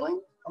ceiling.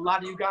 A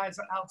lot of you guys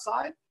are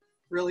outside.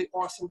 Really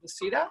awesome to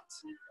see that.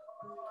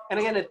 And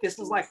again, if this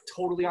is like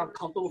totally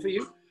uncomfortable for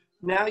you,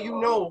 now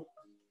you know,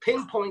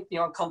 pinpoint the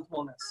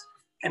uncomfortableness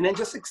and then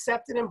just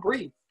accept it and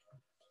breathe.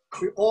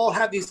 We all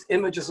have these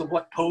images of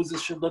what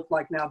poses should look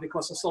like now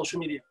because of social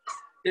media.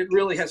 It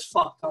really has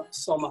fucked up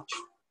so much.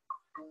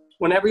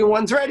 When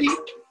everyone's ready,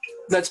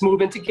 let's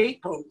move into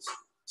gate pose.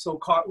 So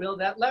cartwheel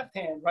that left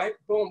hand, right?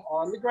 Boom,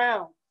 on the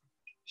ground.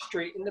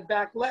 Straighten the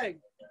back leg.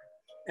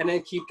 And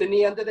then keep the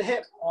knee under the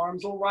hip.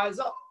 Arms will rise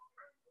up.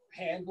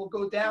 Hand will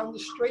go down the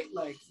straight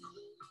leg.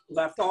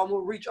 Left arm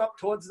will reach up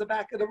towards the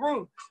back of the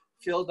room.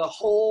 Feel the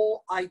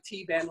whole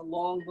IT band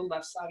along the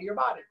left side of your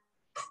body.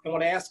 And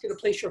when I ask you to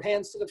place your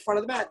hands to the front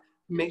of the mat,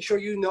 make sure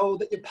you know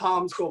that your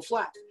palms go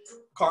flat.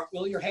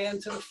 Cartwheel your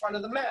hand to the front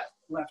of the mat.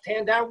 Left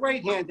hand down,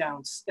 right hand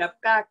down. Step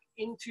back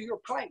into your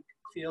plank.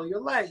 Feel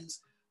your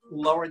legs.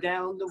 Lower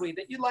down the way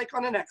that you like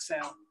on an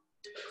exhale.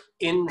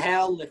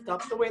 Inhale, lift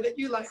up the way that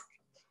you like.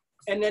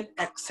 And then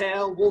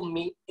exhale, we'll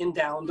meet in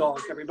down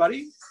dog.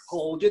 Everybody,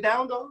 hold your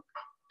down dog.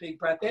 Big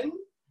breath in,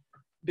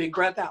 big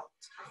breath out.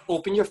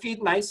 Open your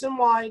feet nice and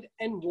wide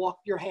and walk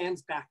your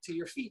hands back to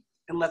your feet.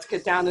 And let's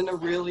get down in a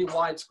really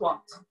wide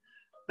squat.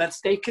 Let's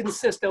stay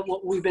consistent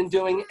what we've been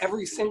doing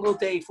every single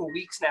day for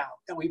weeks now.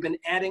 And we've been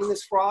adding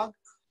this frog,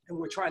 and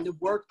we're trying to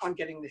work on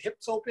getting the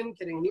hips open,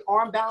 getting the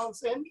arm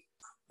balance in.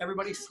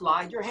 Everybody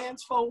slide your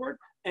hands forward,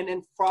 and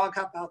then frog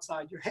hop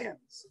outside your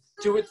hands.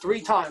 Do it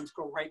 3 times.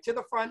 Go right to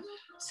the front.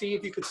 See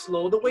if you could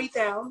slow the weight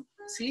down.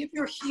 See if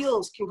your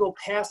heels can go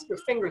past your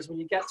fingers. When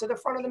you get to the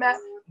front of the mat,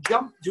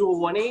 jump, do a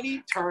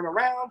 180, turn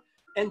around,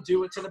 and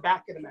do it to the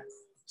back of the mat.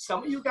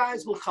 Some of you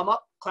guys will come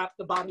up, clap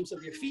the bottoms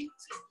of your feet.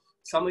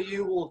 Some of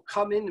you will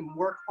come in and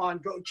work on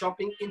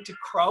jumping into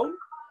crow.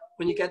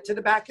 When you get to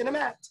the back of the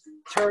mat,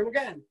 turn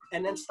again,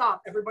 and then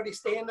stop. Everybody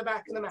stay in the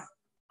back of the mat.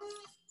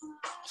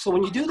 So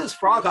when you do this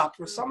frog hop,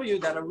 for some of you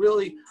that are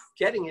really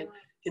getting it,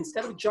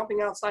 instead of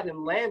jumping outside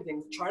and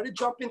landing, try to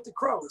jump into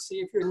crow. See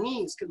if your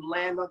knees can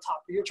land on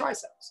top of your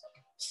triceps.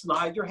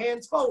 Slide your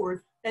hands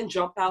forward and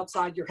jump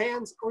outside your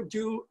hands, or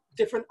do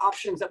different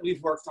options that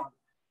we've worked on.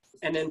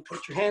 And then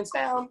put your hands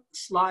down,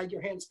 slide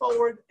your hands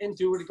forward, and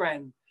do it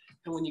again.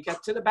 And when you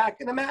get to the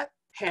back of the mat,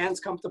 hands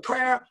come to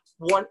prayer,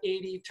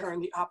 180, turn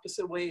the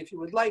opposite way if you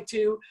would like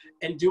to,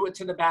 and do it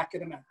to the back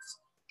of the mat.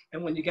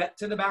 And when you get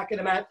to the back of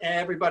the mat,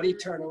 everybody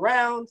turn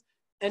around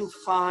and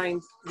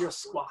find your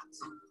squat.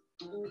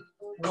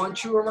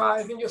 Once you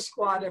arrive in your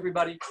squat,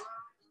 everybody,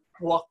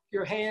 walk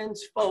your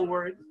hands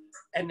forward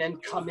and then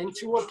come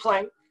into a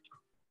plank.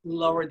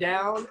 Lower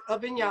down a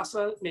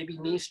vinyasa, maybe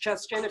knees,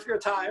 chest, chin if you're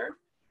tired.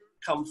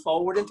 Come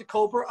forward into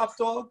cobra, up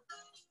dog.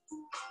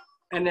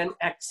 And then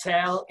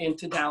exhale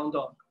into down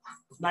dog.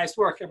 Nice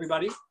work,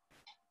 everybody.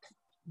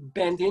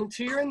 Bend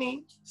into your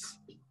knees.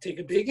 Take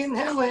a big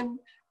inhale in,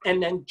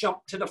 and then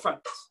jump to the front.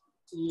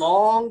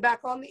 Long back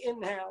on the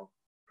inhale.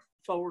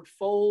 Forward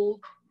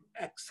fold,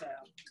 exhale.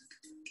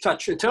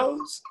 Touch your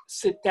toes,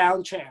 sit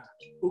down chair.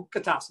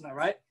 Utkatasana,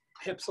 right?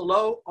 Hips are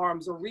low,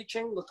 arms are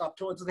reaching, look up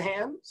towards the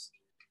hands.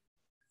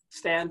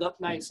 Stand up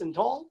nice and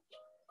tall.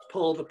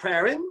 Pull the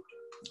prayer in.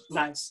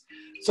 Nice.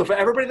 So for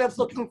everybody that's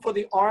looking for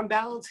the arm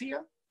balance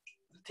here,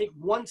 take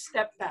 1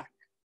 step back.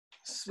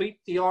 Sweep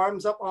the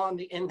arms up on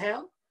the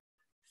inhale.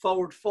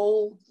 Forward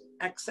fold,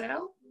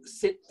 exhale.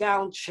 Sit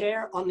down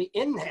chair on the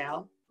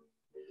inhale.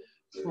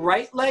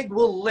 Right leg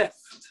will lift.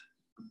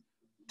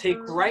 Take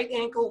right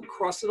ankle,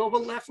 cross it over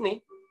left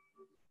knee.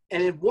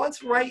 And if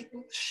once right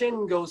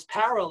shin goes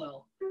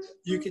parallel,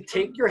 you could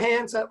take your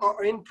hands that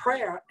are in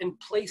prayer and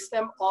place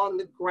them on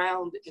the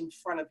ground in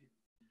front of you.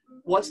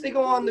 Once they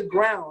go on the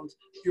ground,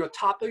 your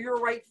top of your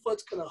right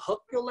foot's gonna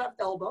hook your left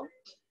elbow,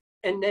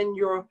 and then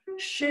your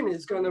shin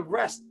is gonna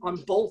rest on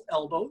both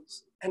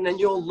elbows, and then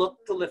you'll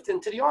look to lift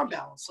into the arm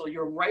balance. So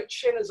your right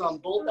shin is on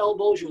both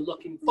elbows, you're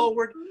looking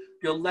forward,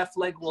 your left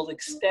leg will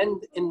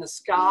extend in the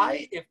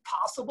sky if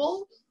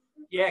possible.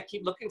 Yeah,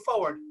 keep looking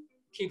forward.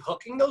 Keep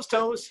hooking those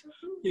toes.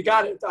 You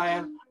got it,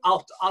 Diane.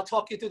 I'll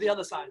talk you through the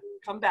other side.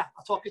 Come back,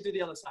 I'll talk you through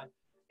the other side.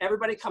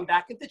 Everybody come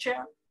back into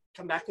chair,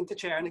 come back into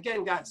chair. And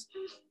again, guys,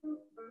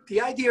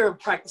 the idea of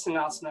practicing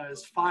asana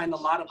is find a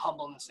lot of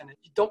humbleness in it.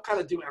 You don't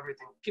kind of do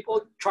everything.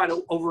 People try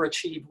to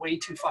overachieve way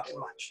too fucking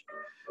much.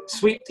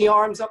 Sweep the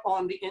arms up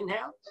on the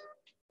inhale,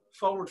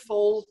 forward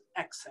fold,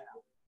 exhale.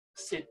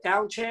 Sit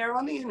down chair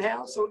on the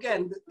inhale. So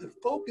again, the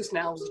focus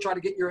now is to try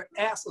to get your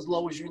ass as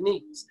low as your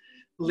knees.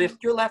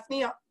 Lift your left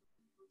knee up.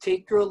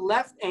 Take your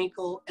left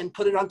ankle and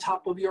put it on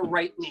top of your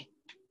right knee.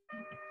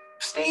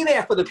 Stay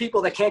there for the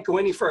people that can't go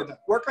any further.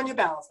 Work on your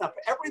balance. Now,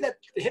 for everybody that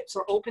the hips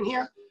are open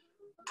here,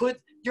 put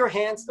your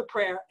hands to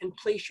prayer and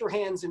place your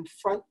hands in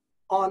front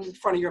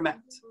of your mat.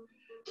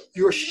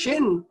 Your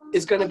shin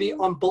is going to be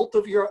on both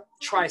of your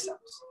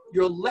triceps.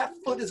 Your left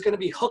foot is going to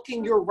be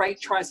hooking your right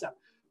tricep.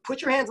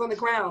 Put your hands on the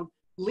ground,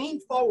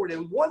 lean forward,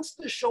 and once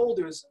the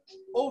shoulders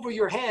over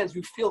your hands,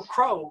 you feel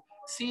crow.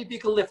 See if you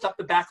can lift up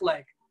the back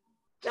leg.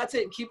 That's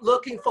it. Keep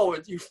looking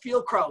forward. You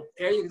feel crow.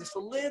 There you go. Just a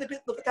little bit.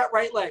 Look at that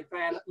right leg,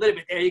 man. A little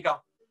bit. There you go.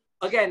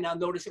 Again, now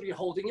notice if you're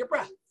holding your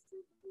breath.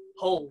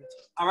 Hold.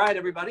 All right,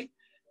 everybody.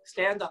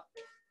 Stand up.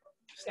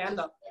 Stand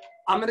up.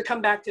 I'm going to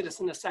come back to this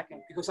in a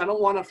second because I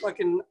don't want to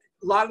fucking,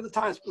 a lot of the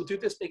times people do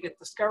this, they get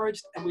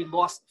discouraged and we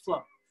lost the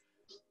flow.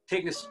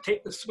 Take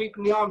the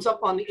sweeping the arms up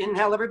on the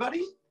inhale,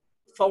 everybody.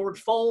 Forward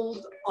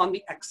fold on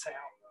the exhale.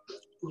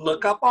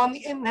 Look up on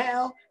the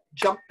inhale.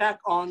 Jump back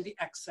on the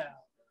exhale.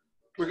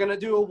 We're going to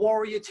do a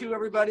warrior 2,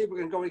 everybody. We're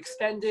going to go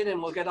extended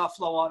and we'll get our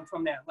flow on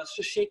from there. Let's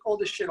just shake all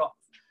this shit off.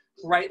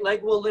 Right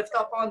leg will lift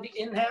up on the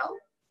inhale.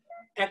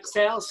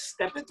 Exhale,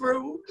 step it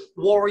through.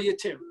 Warrior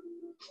 2.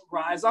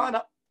 Rise on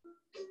up.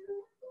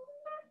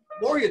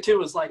 Warrior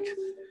 2 is like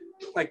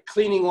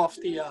cleaning off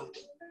the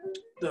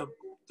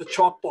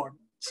chalkboard.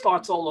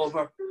 Starts all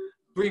over.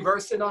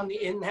 Reverse it on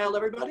the inhale,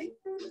 everybody.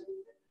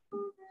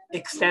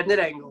 Extended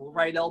angle.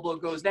 Right elbow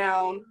goes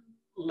down.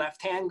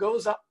 Left hand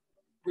goes up.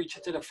 Reach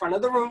it to the front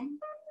of the room.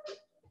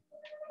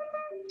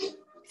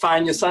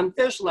 Find your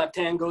sunfish. Left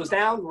hand goes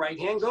down. Right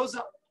hand goes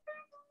up.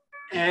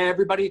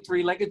 Everybody,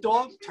 3-legged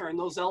dog. Turn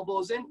those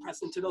elbows in.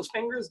 Press into those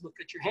fingers. Look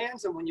at your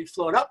hands. And when you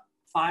float up,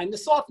 find the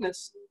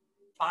softness.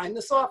 Find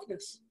the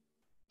softness.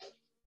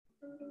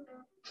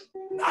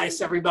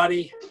 Nice,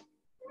 everybody.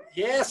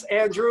 Yes,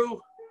 Andrew.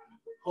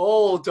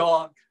 Oh,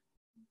 dog.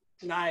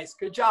 Nice.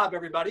 Good job,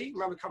 everybody.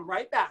 Remember, come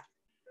right back.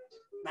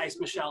 Nice,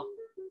 Michelle.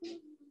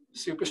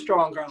 Super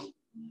strong, girl.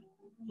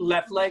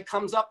 Left leg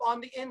comes up on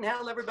the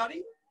inhale,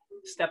 everybody.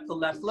 Step the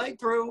left leg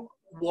through.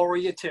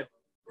 Warrior two.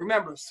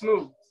 Remember,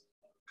 smooth.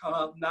 Come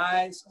up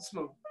nice and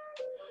smooth.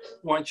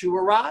 Once you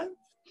arrive,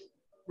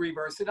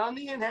 reverse it on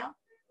the inhale.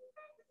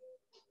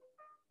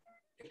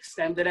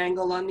 Extended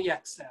angle on the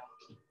exhale.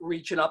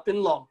 Reach it up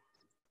and long.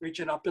 Reach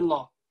it up and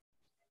long.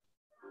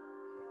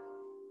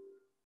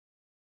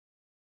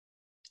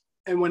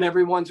 And when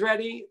everyone's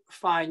ready,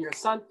 find your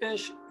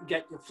sunfish,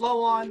 get your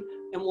flow on,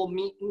 and we'll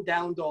meet in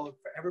down dog.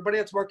 For everybody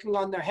that's working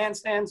on their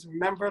handstands,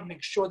 remember,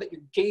 make sure that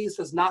your gaze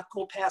does not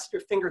go past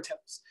your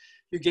fingertips.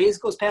 Your gaze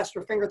goes past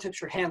your fingertips,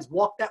 your hands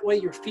walk that way,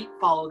 your feet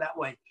follow that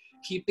way.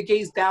 Keep the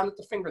gaze down at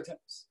the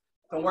fingertips.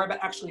 Don't worry about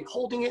actually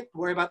holding it.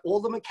 Worry about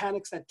all the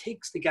mechanics that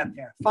takes to get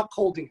there. Fuck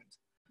holding it.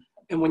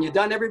 And when you're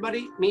done,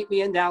 everybody, meet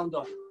me in down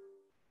dog.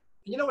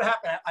 You know what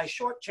happened? I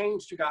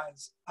shortchanged you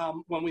guys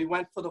when we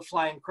went for the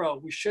flying crow.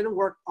 We should have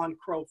worked on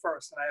crow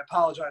first, and I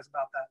apologize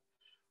about that.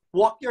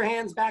 Walk your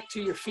hands back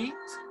to your feet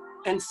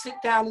and sit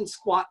down and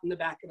squat in the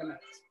back of the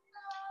mat.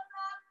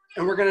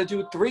 And we're gonna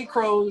do 3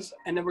 crows,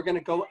 and then we're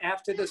gonna go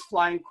after this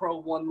flying crow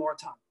one more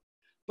time.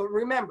 But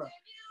remember,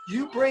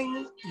 you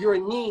bring your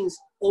knees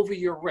over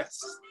your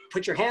wrists.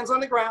 Put your hands on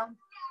the ground,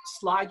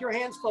 slide your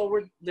hands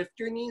forward, lift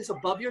your knees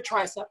above your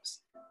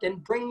triceps, then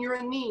bring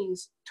your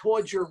knees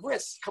towards your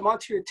wrists, come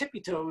onto your tippy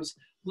toes,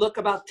 look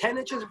about 10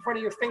 inches in front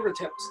of your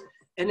fingertips,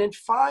 and then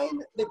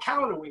find the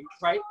counterweight,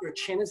 right? Your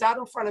chin is out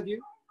in front of you,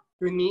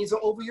 your knees are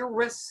over your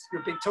wrists,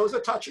 your big toes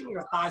are touching,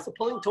 your thighs are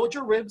pulling towards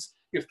your ribs,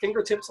 your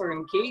fingertips are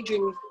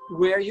engaging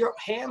where your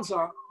hands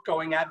are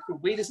going at. If the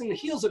weight is in the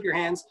heels of your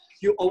hands,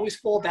 you always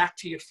fall back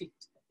to your feet.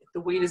 If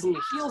the weight is in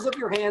the heels of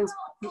your hands,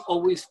 you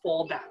always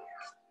fall back.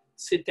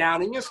 Sit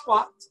down in your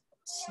squat,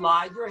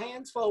 slide your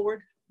hands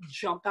forward,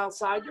 jump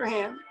outside your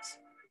hands,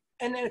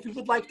 and then if you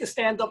would like to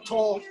stand up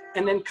tall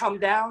and then come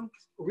down,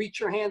 reach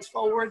your hands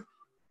forward,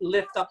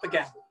 lift up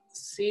again.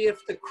 See if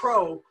the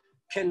crow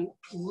can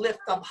lift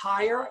up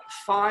higher,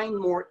 find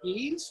more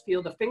ease,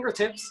 feel the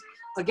fingertips.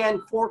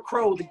 Again, for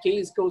crow, the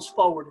gaze goes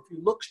forward. If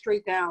you look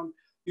straight down,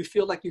 you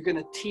feel like you're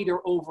gonna teeter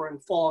over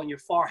and fall on your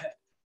forehead.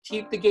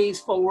 Keep the gaze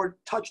forward,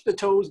 touch the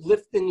toes,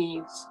 lift the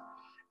knees.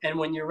 And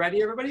when you're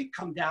ready, everybody,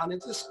 come down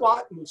into the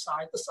squat, move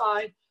side to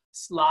side,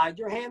 slide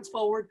your hands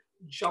forward,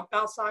 jump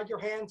outside your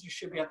hands. You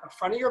should be at the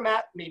front of your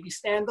mat, maybe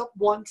stand up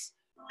once,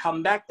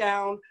 come back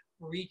down,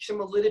 reach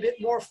them a little bit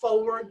more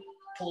forward,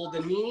 pull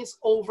the knees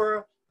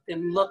over,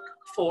 and look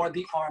for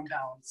the arm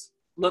balance.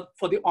 Look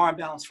for the arm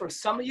balance. For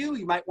some of you,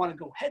 you might want to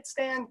go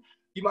headstand.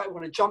 You might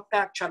want to jump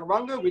back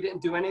chaturanga. We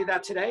didn't do any of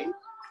that today.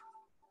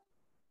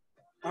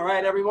 All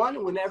right,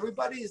 everyone, when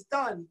everybody's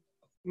done,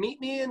 meet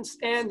me in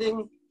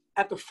standing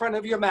at the front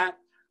of your mat.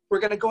 We're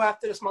going to go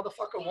after this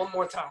motherfucker one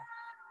more time.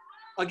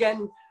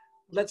 Again,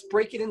 let's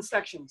break it in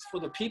sections. For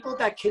the people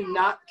that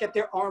cannot get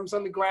their arms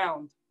on the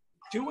ground,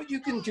 do what you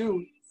can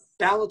do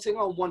balancing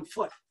on one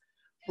foot.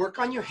 Work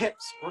on your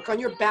hips, work on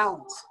your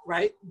balance,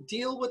 right?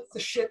 Deal with the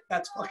shit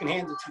that's fucking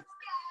handed to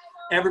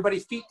you. Everybody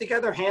feet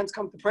together, hands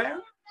come to prayer.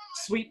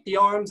 Sweep the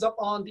arms up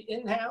on the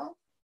inhale,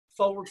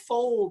 forward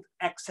fold,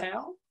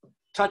 exhale.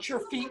 Touch your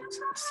feet,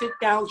 sit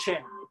down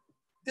chair.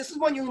 This is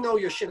when you know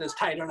your shit is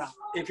tight or not.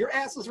 If your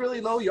ass is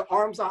really low, your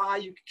arms are high,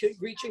 you keep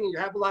reaching and you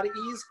have a lot of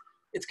ease,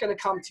 it's gonna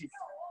come to you.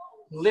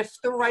 Lift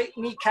the right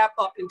kneecap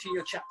up into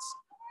your chest.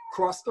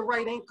 Cross the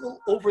right ankle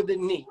over the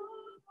knee.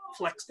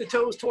 Flex the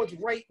toes towards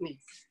right knee.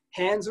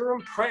 Hands are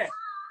in prayer.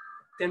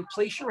 Then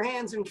place your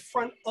hands in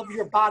front of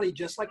your body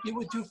just like you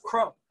would do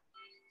crow.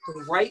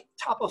 The right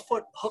top of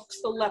foot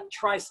hooks the left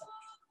tricep.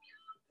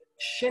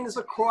 Shin is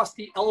across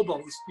the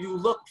elbows. You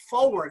look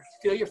forward,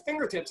 feel your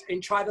fingertips,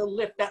 and try to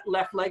lift that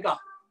left leg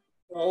up.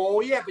 Oh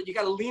yeah, but you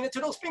gotta lean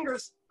into those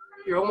fingers.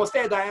 You're almost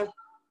there, Diane.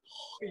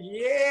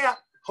 Yeah,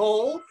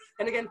 hold.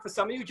 And again, for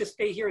some of you, just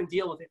stay here and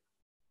deal with it.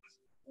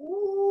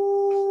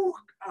 Ooh.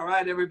 All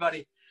right,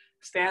 everybody.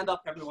 Stand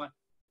up, everyone.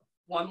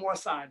 One more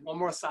side, one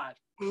more side.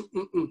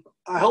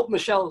 I hope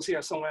Michelle is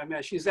here somewhere,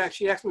 man. She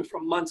asked me for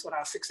months when I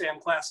was 6 a.m.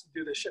 class to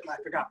do this shit, and I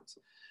forgot.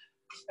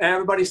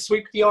 Everybody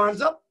sweep the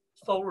arms up,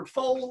 forward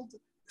fold,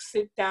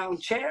 sit down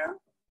chair.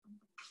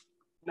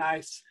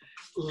 Nice.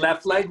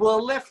 Left leg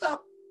will lift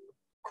up.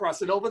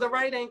 Cross it over the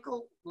right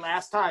ankle.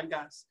 Last time,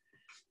 guys.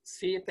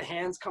 See if the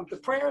hands come to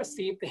prayer.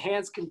 See if the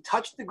hands can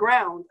touch the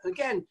ground.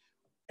 Again,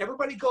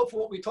 everybody go for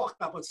what we talked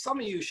about, but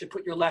some of you should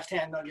put your left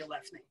hand on your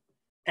left knee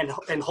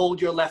and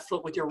hold your left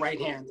foot with your right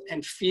hand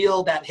and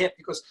feel that hip,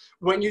 because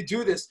when you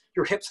do this,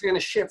 your hips are going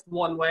to shift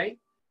one way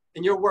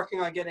and you're working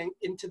on getting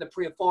into the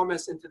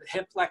piriformis, into the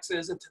hip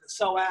flexors, into the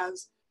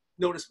psoas.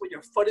 Notice what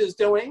your foot is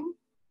doing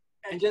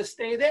and just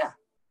stay there.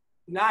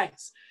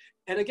 Nice.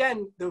 And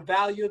again, the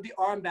value of the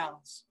arm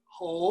balance.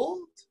 Hold.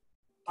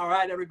 All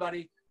right,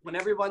 everybody. When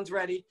everyone's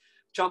ready,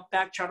 jump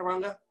back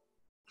chaturanga.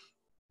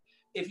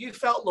 If you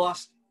felt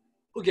lost,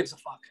 who gives a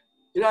fuck?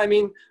 You know what I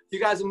mean? You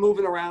guys are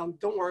moving around.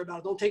 Don't worry about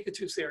it. Don't take it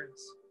too serious.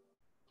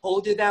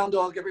 Hold your down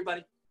dog,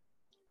 everybody.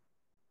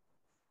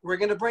 We're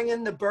going to bring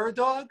in the bird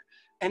dog.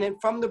 And then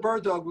from the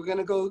bird dog, we're going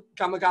to go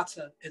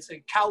Gamagatsa. It's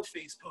a cow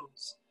face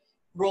pose.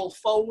 Roll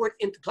forward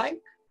into plank.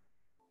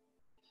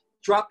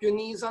 Drop your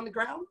knees on the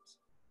ground.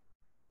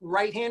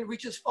 Right hand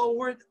reaches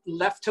forward,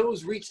 left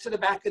toes reach to the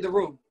back of the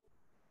room.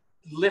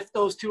 Lift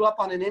those two up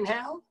on an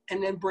inhale,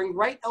 and then bring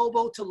right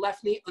elbow to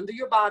left knee under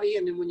your body.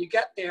 And then when you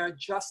get there,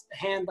 adjust the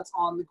hand that's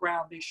on the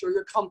ground. Make sure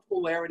you're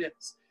comfortable where it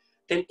is.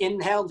 Then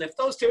inhale, lift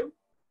those two.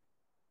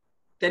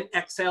 Then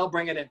exhale,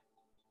 bring it in.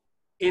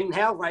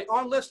 Inhale, right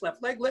arm lifts,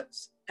 left leg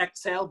lifts.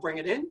 Exhale, bring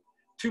it in.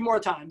 2 more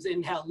times.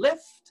 Inhale,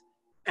 lift.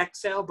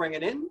 Exhale, bring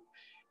it in.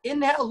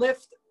 Inhale,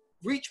 lift,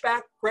 reach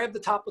back, grab the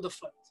top of the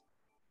foot.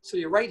 So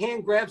your right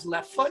hand grabs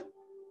left foot.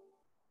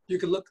 You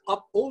can look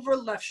up over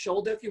left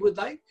shoulder if you would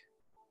like.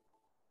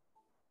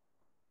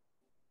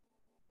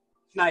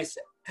 Nice.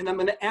 And I'm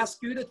going to ask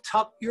you to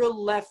tuck your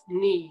left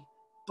knee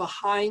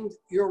behind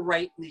your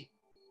right knee.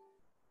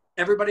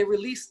 Everybody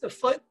release the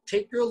foot,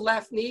 take your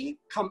left knee,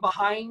 come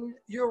behind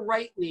your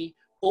right knee,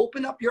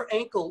 open up your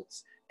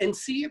ankles, and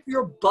see if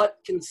your butt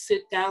can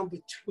sit down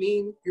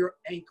between your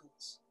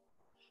ankles.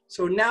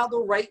 So now the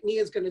right knee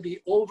is going to be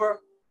over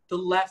the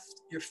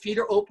left. Your feet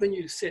are open,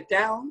 you sit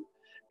down,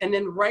 and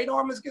then right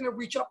arm is going to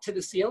reach up to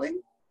the ceiling.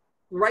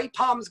 Right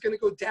palm is going to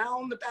go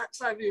down the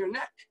backside of your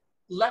neck.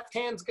 Left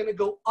hand's going to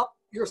go up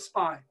your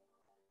spine.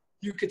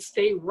 You could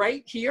stay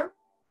right here.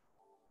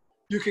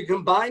 You could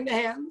combine the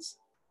hands.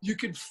 You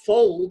could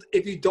fold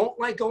if you don't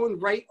like going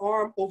right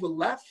arm over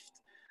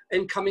left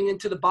and coming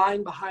into the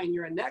bind behind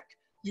your neck.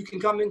 You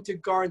can come into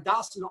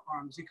Gardasana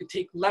arms. You could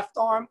take left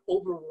arm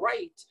over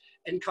right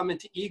and come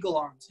into eagle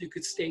arms. You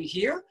could stay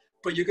here,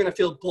 but you're going to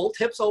feel both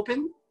hips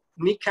open.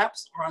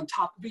 Kneecaps are on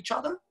top of each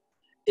other.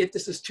 If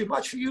this is too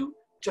much for you,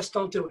 just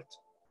don't do it.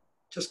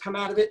 Just come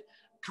out of it.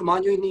 Come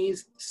on your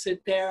knees,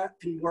 sit there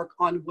and work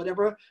on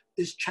whatever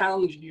is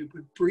challenging you,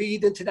 but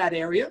breathe into that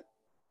area.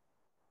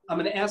 I'm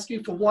going to ask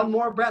you for one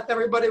more breath,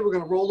 everybody. We're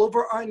going to roll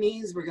over our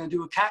knees. We're going to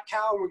do a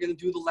cat-cow. We're going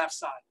to do the left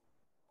side.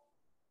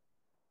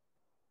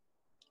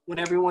 When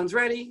everyone's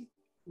ready,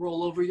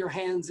 roll over your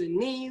hands and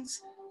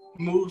knees.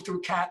 Move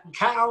through cat and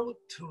cow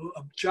to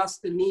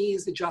adjust the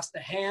knees, adjust the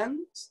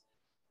hands.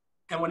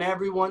 And when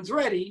everyone's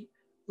ready,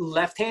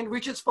 left hand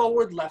reaches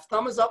forward, left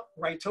thumb is up,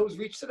 right toes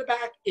reach to the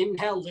back.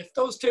 Inhale, lift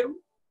those two.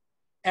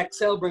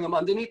 Exhale, bring them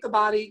underneath the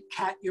body,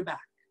 cat your back.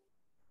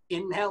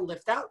 Inhale,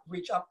 lift out,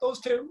 reach up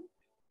those two.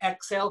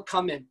 Exhale,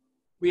 come in.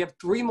 We have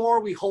 3 more,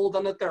 we hold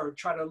on the third.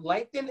 Try to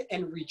lengthen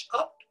and reach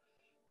up.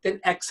 Then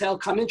exhale,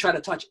 come in, try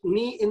to touch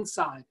knee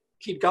inside.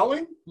 Keep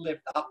going,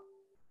 lift up,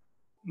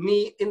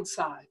 knee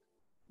inside.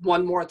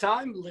 One more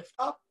time, lift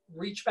up,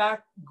 reach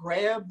back,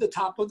 grab the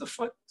top of the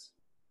foot.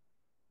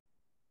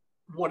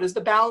 What is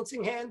the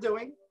balancing hand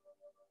doing?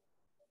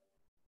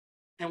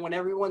 And when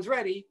everyone's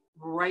ready,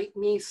 right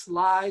knee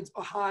slides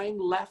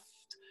behind left.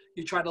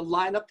 You try to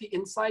line up the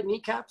inside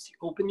kneecaps.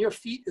 You open your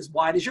feet as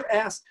wide as your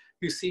ass.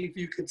 You see if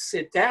you could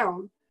sit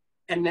down,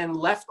 and then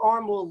left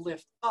arm will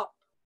lift up.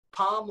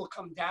 Palm will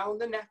come down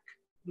the neck.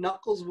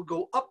 Knuckles will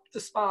go up the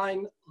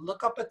spine,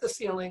 look up at the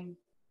ceiling.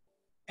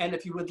 And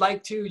if you would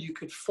like to, you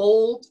could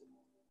fold.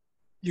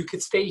 You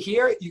could stay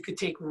here. You could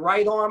take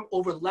right arm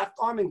over left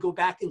arm and go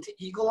back into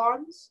eagle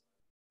arms.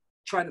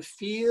 Try to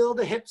feel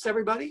the hips,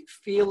 everybody.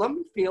 Feel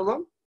them, feel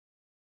them.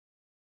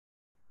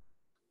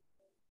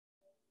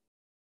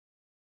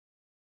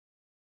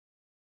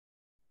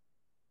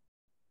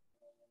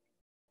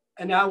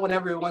 And now when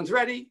everyone's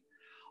ready,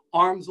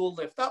 arms will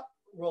lift up,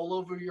 roll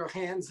over your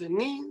hands and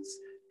knees,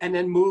 and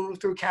then move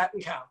through cat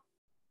and cow.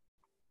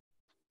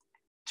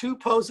 2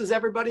 poses,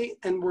 everybody,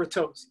 and we're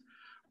toast.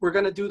 We're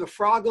going to do the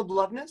frog of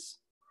loveness,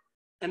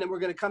 and then we're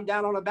going to come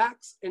down on our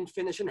backs and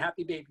finish in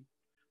happy baby.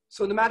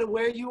 So no matter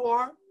where you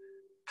are,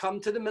 come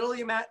to the middle of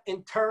your mat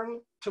and turn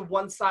to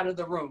one side of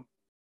the room,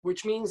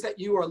 which means that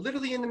you are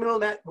literally in the middle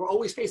of the mat. We're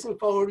always facing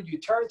forward. You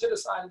turn to the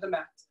side of the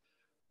mat.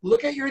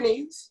 Look at your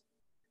knees,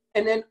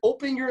 and then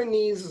open your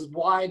knees as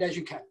wide as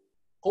you can.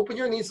 Open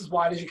your knees as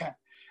wide as you can.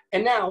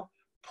 And now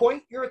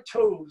point your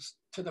toes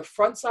to the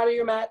front side of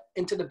your mat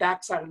and to the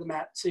back side of the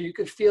mat so you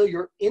can feel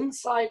your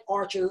inside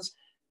arches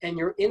and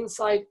your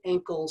inside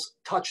ankles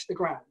touch the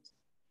ground.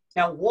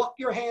 Now walk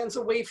your hands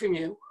away from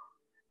you,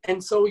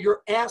 and so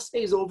your ass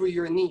stays over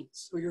your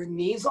knees. So your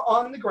knees are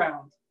on the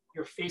ground.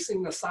 You're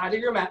facing the side of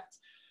your mat.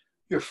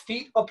 Your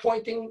feet are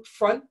pointing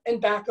front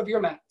and back of your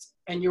mat,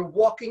 and you're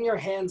walking your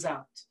hands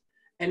out.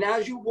 And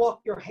as you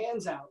walk your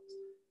hands out,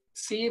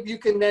 see if you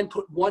can then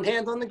put one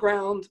hand on the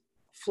ground,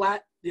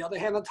 flat, the other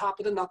hand on top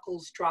of the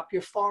knuckles, drop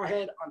your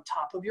forehead on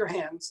top of your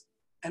hands.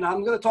 And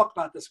I'm going to talk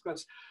about this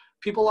because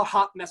people are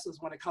hot messes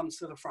when it comes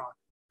to the frog.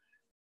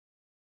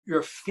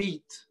 Your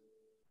feet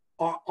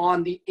are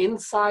on the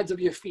insides of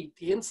your feet.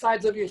 The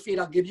insides of your feet,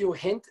 I'll give you a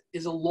hint,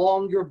 is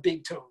along your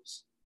big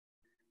toes.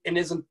 And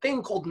there's a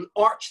thing called an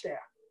arch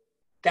there.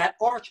 That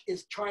arch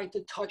is trying to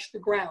touch the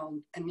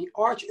ground, and the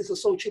arch is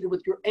associated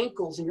with your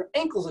ankles, and your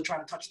ankles are trying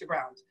to touch the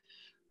ground.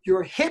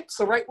 Your hips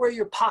are right where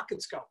your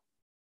pockets go.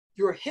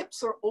 Your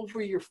hips are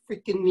over your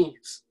freaking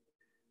knees.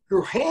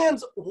 Your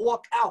hands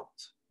walk out,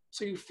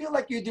 so you feel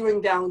like you're doing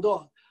down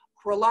dog.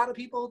 For a lot of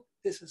people,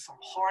 this is some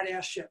hard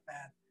ass shit,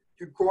 man.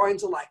 Your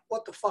groins are like,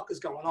 what the fuck is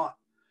going on?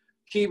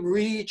 Keep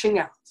reaching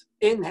out.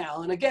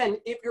 Inhale. And again,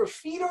 if your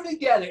feet are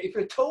together, if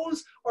your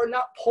toes are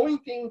not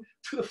pointing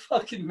to the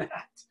fucking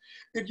mat,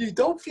 if you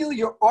don't feel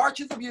your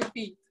arches of your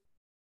feet,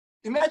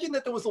 imagine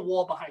that there was a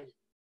wall behind you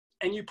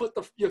and you put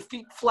your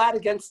feet flat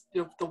against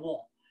the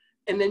wall.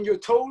 And then your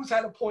toes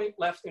had a point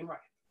left and right.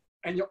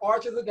 And your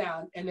arches are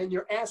down. And then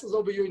your ass is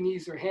over your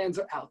knees. Your hands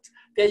are out.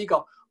 There you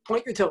go.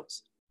 Point your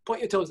toes.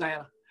 Point your toes,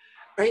 Diana.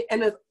 Right?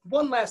 And then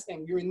one last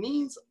thing. Your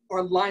knees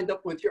are lined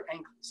up with your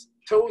ankles.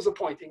 Toes are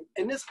pointing.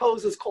 And this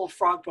pose is called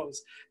frog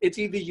pose. It's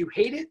either you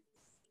hate it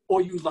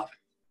or you love it.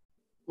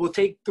 We'll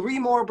take 3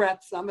 more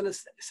breaths. I'm going to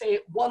say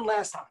it one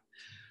last time.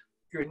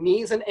 Your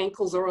knees and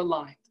ankles are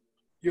aligned.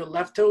 Your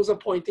left toes are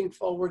pointing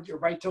forward. Your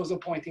right toes are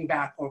pointing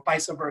back, or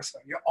vice versa.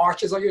 Your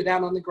arches are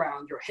down on the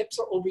ground. Your hips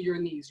are over your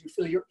knees. You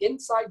feel your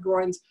inside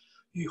groins.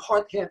 You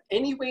hardly have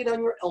any weight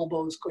on your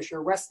elbows because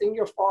you're resting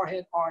your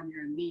forehead on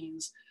your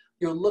knees.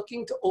 You're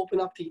looking to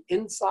open up the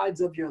insides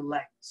of your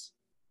legs.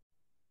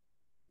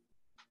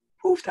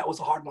 Oof, that was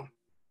a hard one.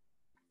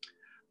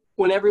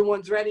 When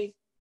everyone's ready,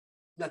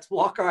 let's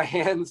walk our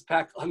hands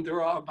back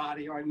under our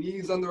body, our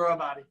knees under our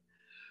body,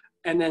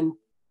 and then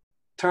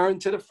turn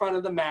to the front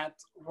of the mat,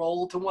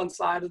 roll to one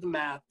side of the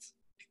mat,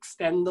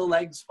 extend the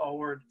legs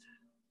forward,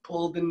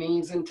 pull the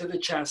knees into the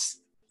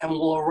chest, and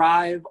we'll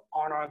arrive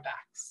on our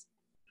backs.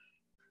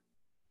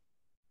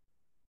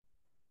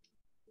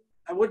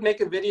 I would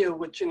make a video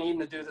with Janine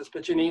to do this,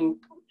 but Janine,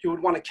 you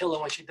would want to kill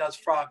her when she does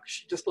frog.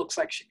 She just looks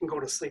like she can go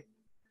to sleep.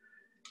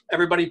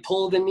 Everybody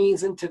pull the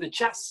knees into the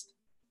chest,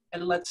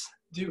 and let's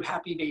do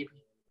happy baby.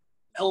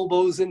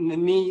 Elbows in the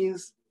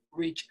knees,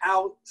 reach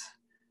out,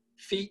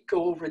 feet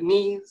go over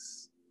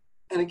knees.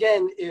 And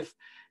again, if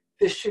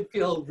this should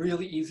feel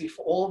really easy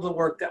for all of the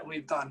work that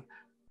we've done,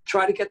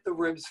 try to get the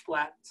ribs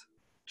flat.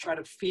 Try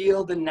to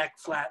feel the neck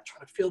flat. Try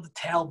to feel the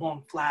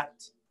tailbone flat.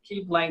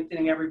 Keep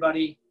lengthening,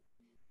 everybody.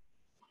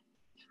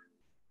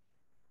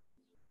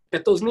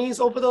 Get those knees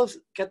over those,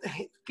 get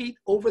the feet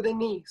over the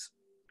knees.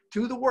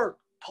 Do the work.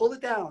 Pull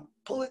it down,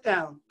 pull it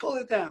down, pull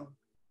it down.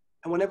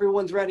 And when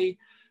everyone's ready,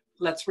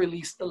 let's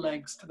release the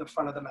legs to the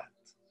front of the mat.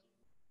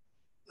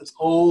 Let's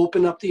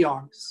open up the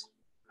arms.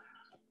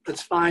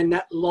 Let's find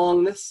that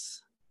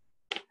longness.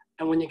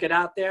 And when you get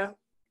out there,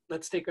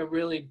 let's take a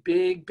really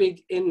big,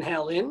 big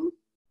inhale in.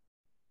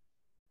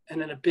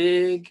 And then a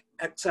big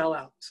exhale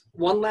out.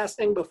 One last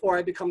thing before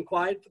I become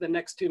quiet for the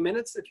next 2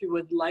 minutes, if you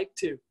would like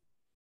to,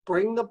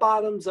 bring the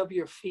bottoms of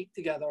your feet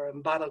together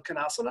in Baddha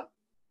Konasana.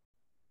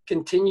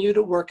 Continue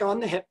to work on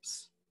the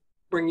hips.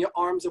 Bring your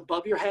arms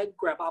above your head,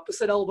 grab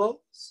opposite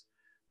elbows.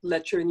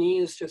 Let your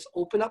knees just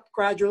open up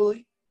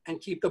gradually and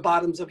keep the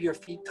bottoms of your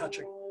feet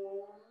touching.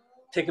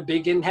 Take a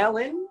big inhale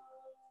in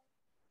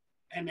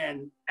and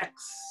then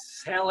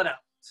exhale it out.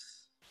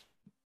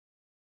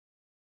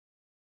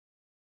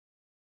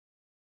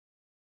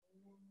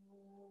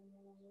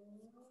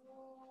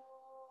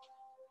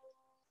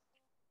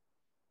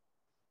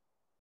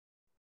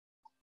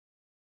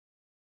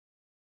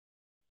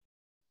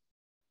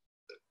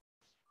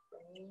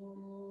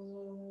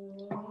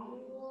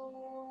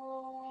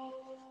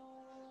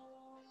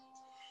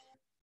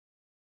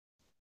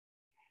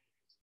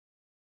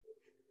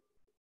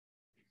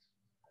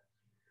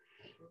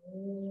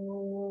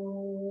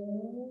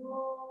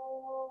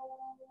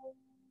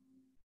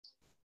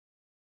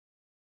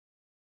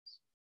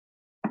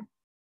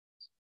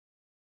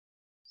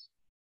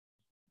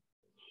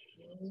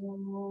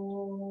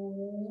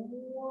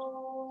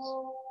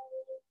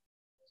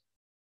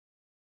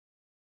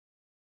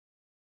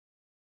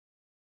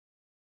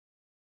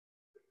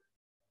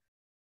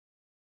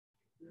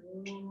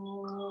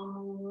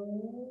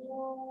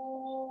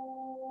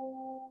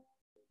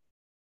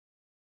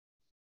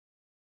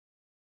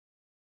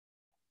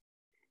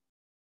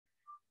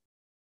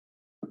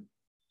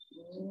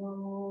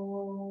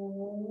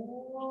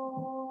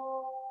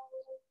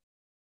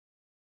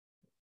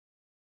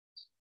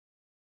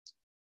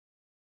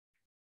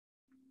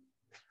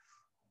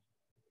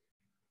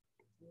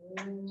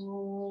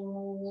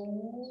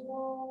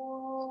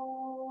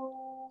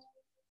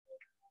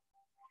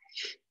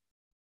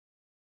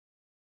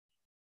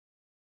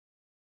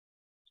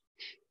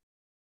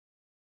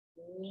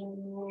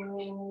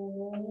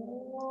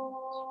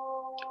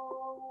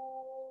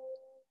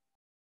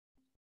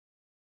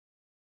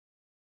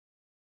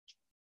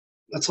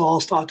 Let's all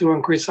start to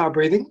increase our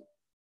breathing.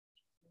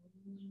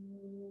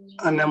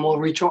 And then we'll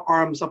reach our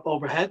arms up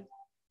overhead.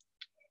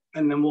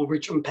 And then we'll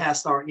reach them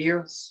past our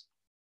ears.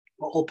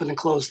 We'll open and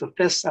close the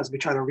fists as we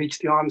try to reach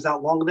the arms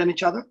out longer than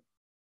each other.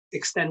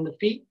 Extend the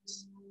feet.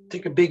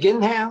 Take a big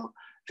inhale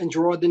and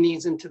draw the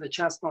knees into the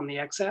chest on the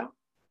exhale.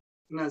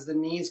 And as the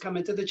knees come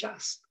into the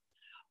chest,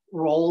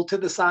 roll to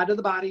the side of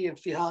the body and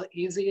feel how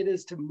easy it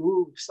is to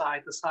move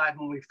side to side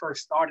when we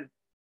first started.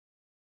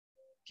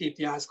 Keep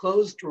the eyes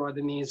closed, draw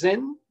the knees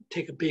in,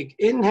 take a big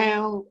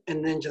inhale,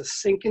 and then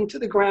just sink into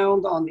the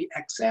ground on the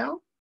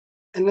exhale,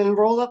 and then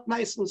roll up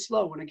nice and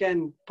slow. And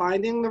again,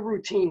 finding the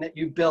routine that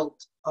you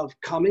built of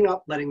coming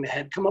up, letting the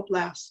head come up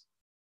last,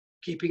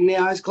 keeping the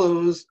eyes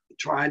closed,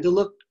 trying to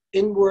look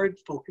inward,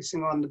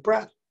 focusing on the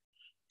breath.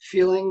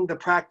 feeling the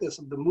practice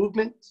of the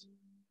movement.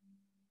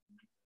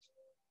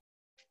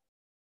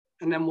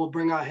 And then we'll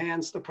bring our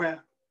hands to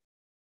prayer.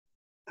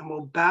 And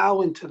we'll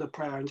bow into the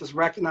prayer and just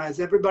recognize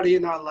everybody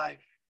in our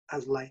life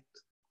as light.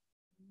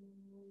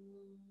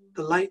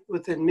 The light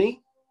within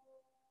me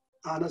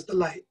honors the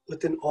light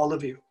within all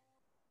of you.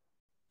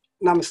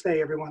 Namaste,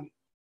 everyone.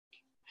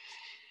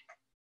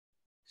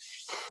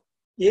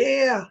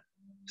 Yeah.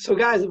 So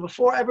guys,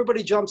 before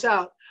everybody jumps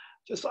out,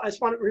 I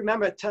just want to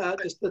remember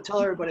to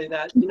tell everybody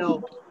that,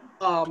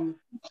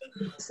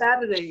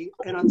 Saturday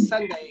and on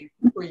Sunday,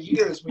 for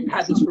years, we've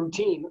had this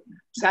routine.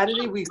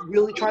 Saturday, we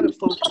really try to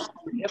focus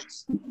on the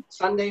hips.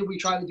 Sunday, we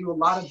try to do a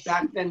lot of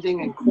back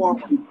bending and core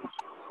work.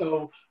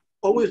 So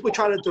always we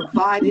try to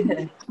divide it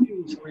into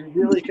two so we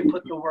really can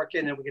put the work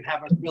in and we can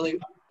have a really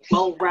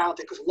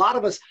well-rounded, because a lot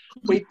of us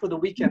wait for the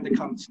weekend to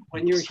come. So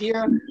when you're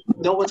here,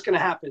 know what's going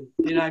to happen.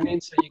 You know what I mean?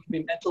 So you can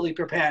be mentally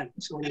prepared.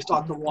 So when you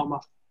start to warm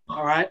up,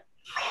 all right?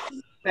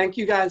 Thank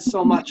you guys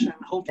so much. And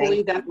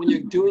hopefully that when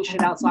you're doing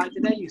shit outside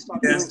today, you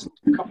start doing some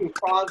cupping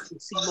frogs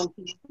and sea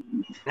monkeys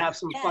and have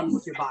some fun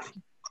with your body.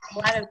 A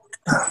lot of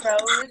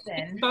crows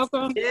and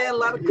yeah, a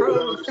lot of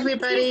crows.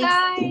 Everybody.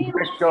 Nice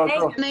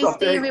Nice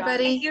day,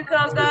 everybody. Thank you,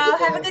 Coco.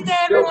 Have a good day,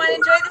 everyone.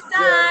 Enjoy the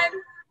sun.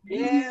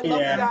 Yeah, love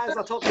you guys.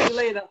 I'll talk to you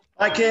later.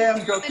 Bye,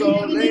 Kim.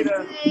 Coco,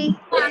 later.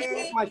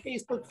 Yeah, my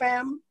Facebook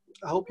fam.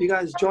 I hope you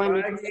guys join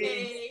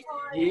me.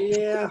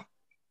 Yeah.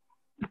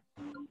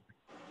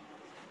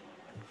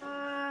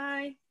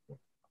 Bye.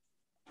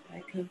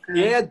 Bye, Coco.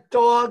 Yeah,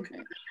 dog.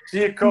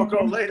 See you,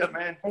 Coco, later,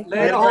 man.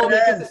 Later, homie.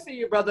 Good to see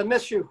you, brother.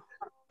 Miss you.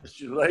 Miss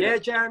you later. Yeah,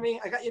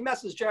 Jeremy. I got your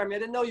message, Jeremy. I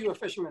didn't know you were a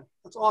fisherman.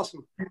 That's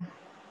awesome.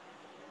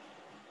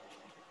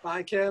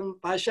 Bye, Kim.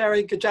 Bye,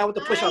 Sherry. Good job with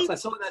the push-ups. I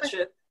saw that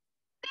shit.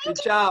 Good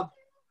job.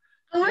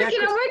 I'm working.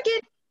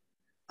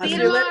 See you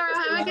tomorrow.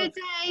 Have a good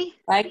day.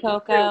 Bye,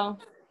 Coco.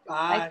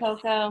 Bye. Bye,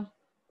 Coco.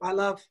 Bye,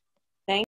 love.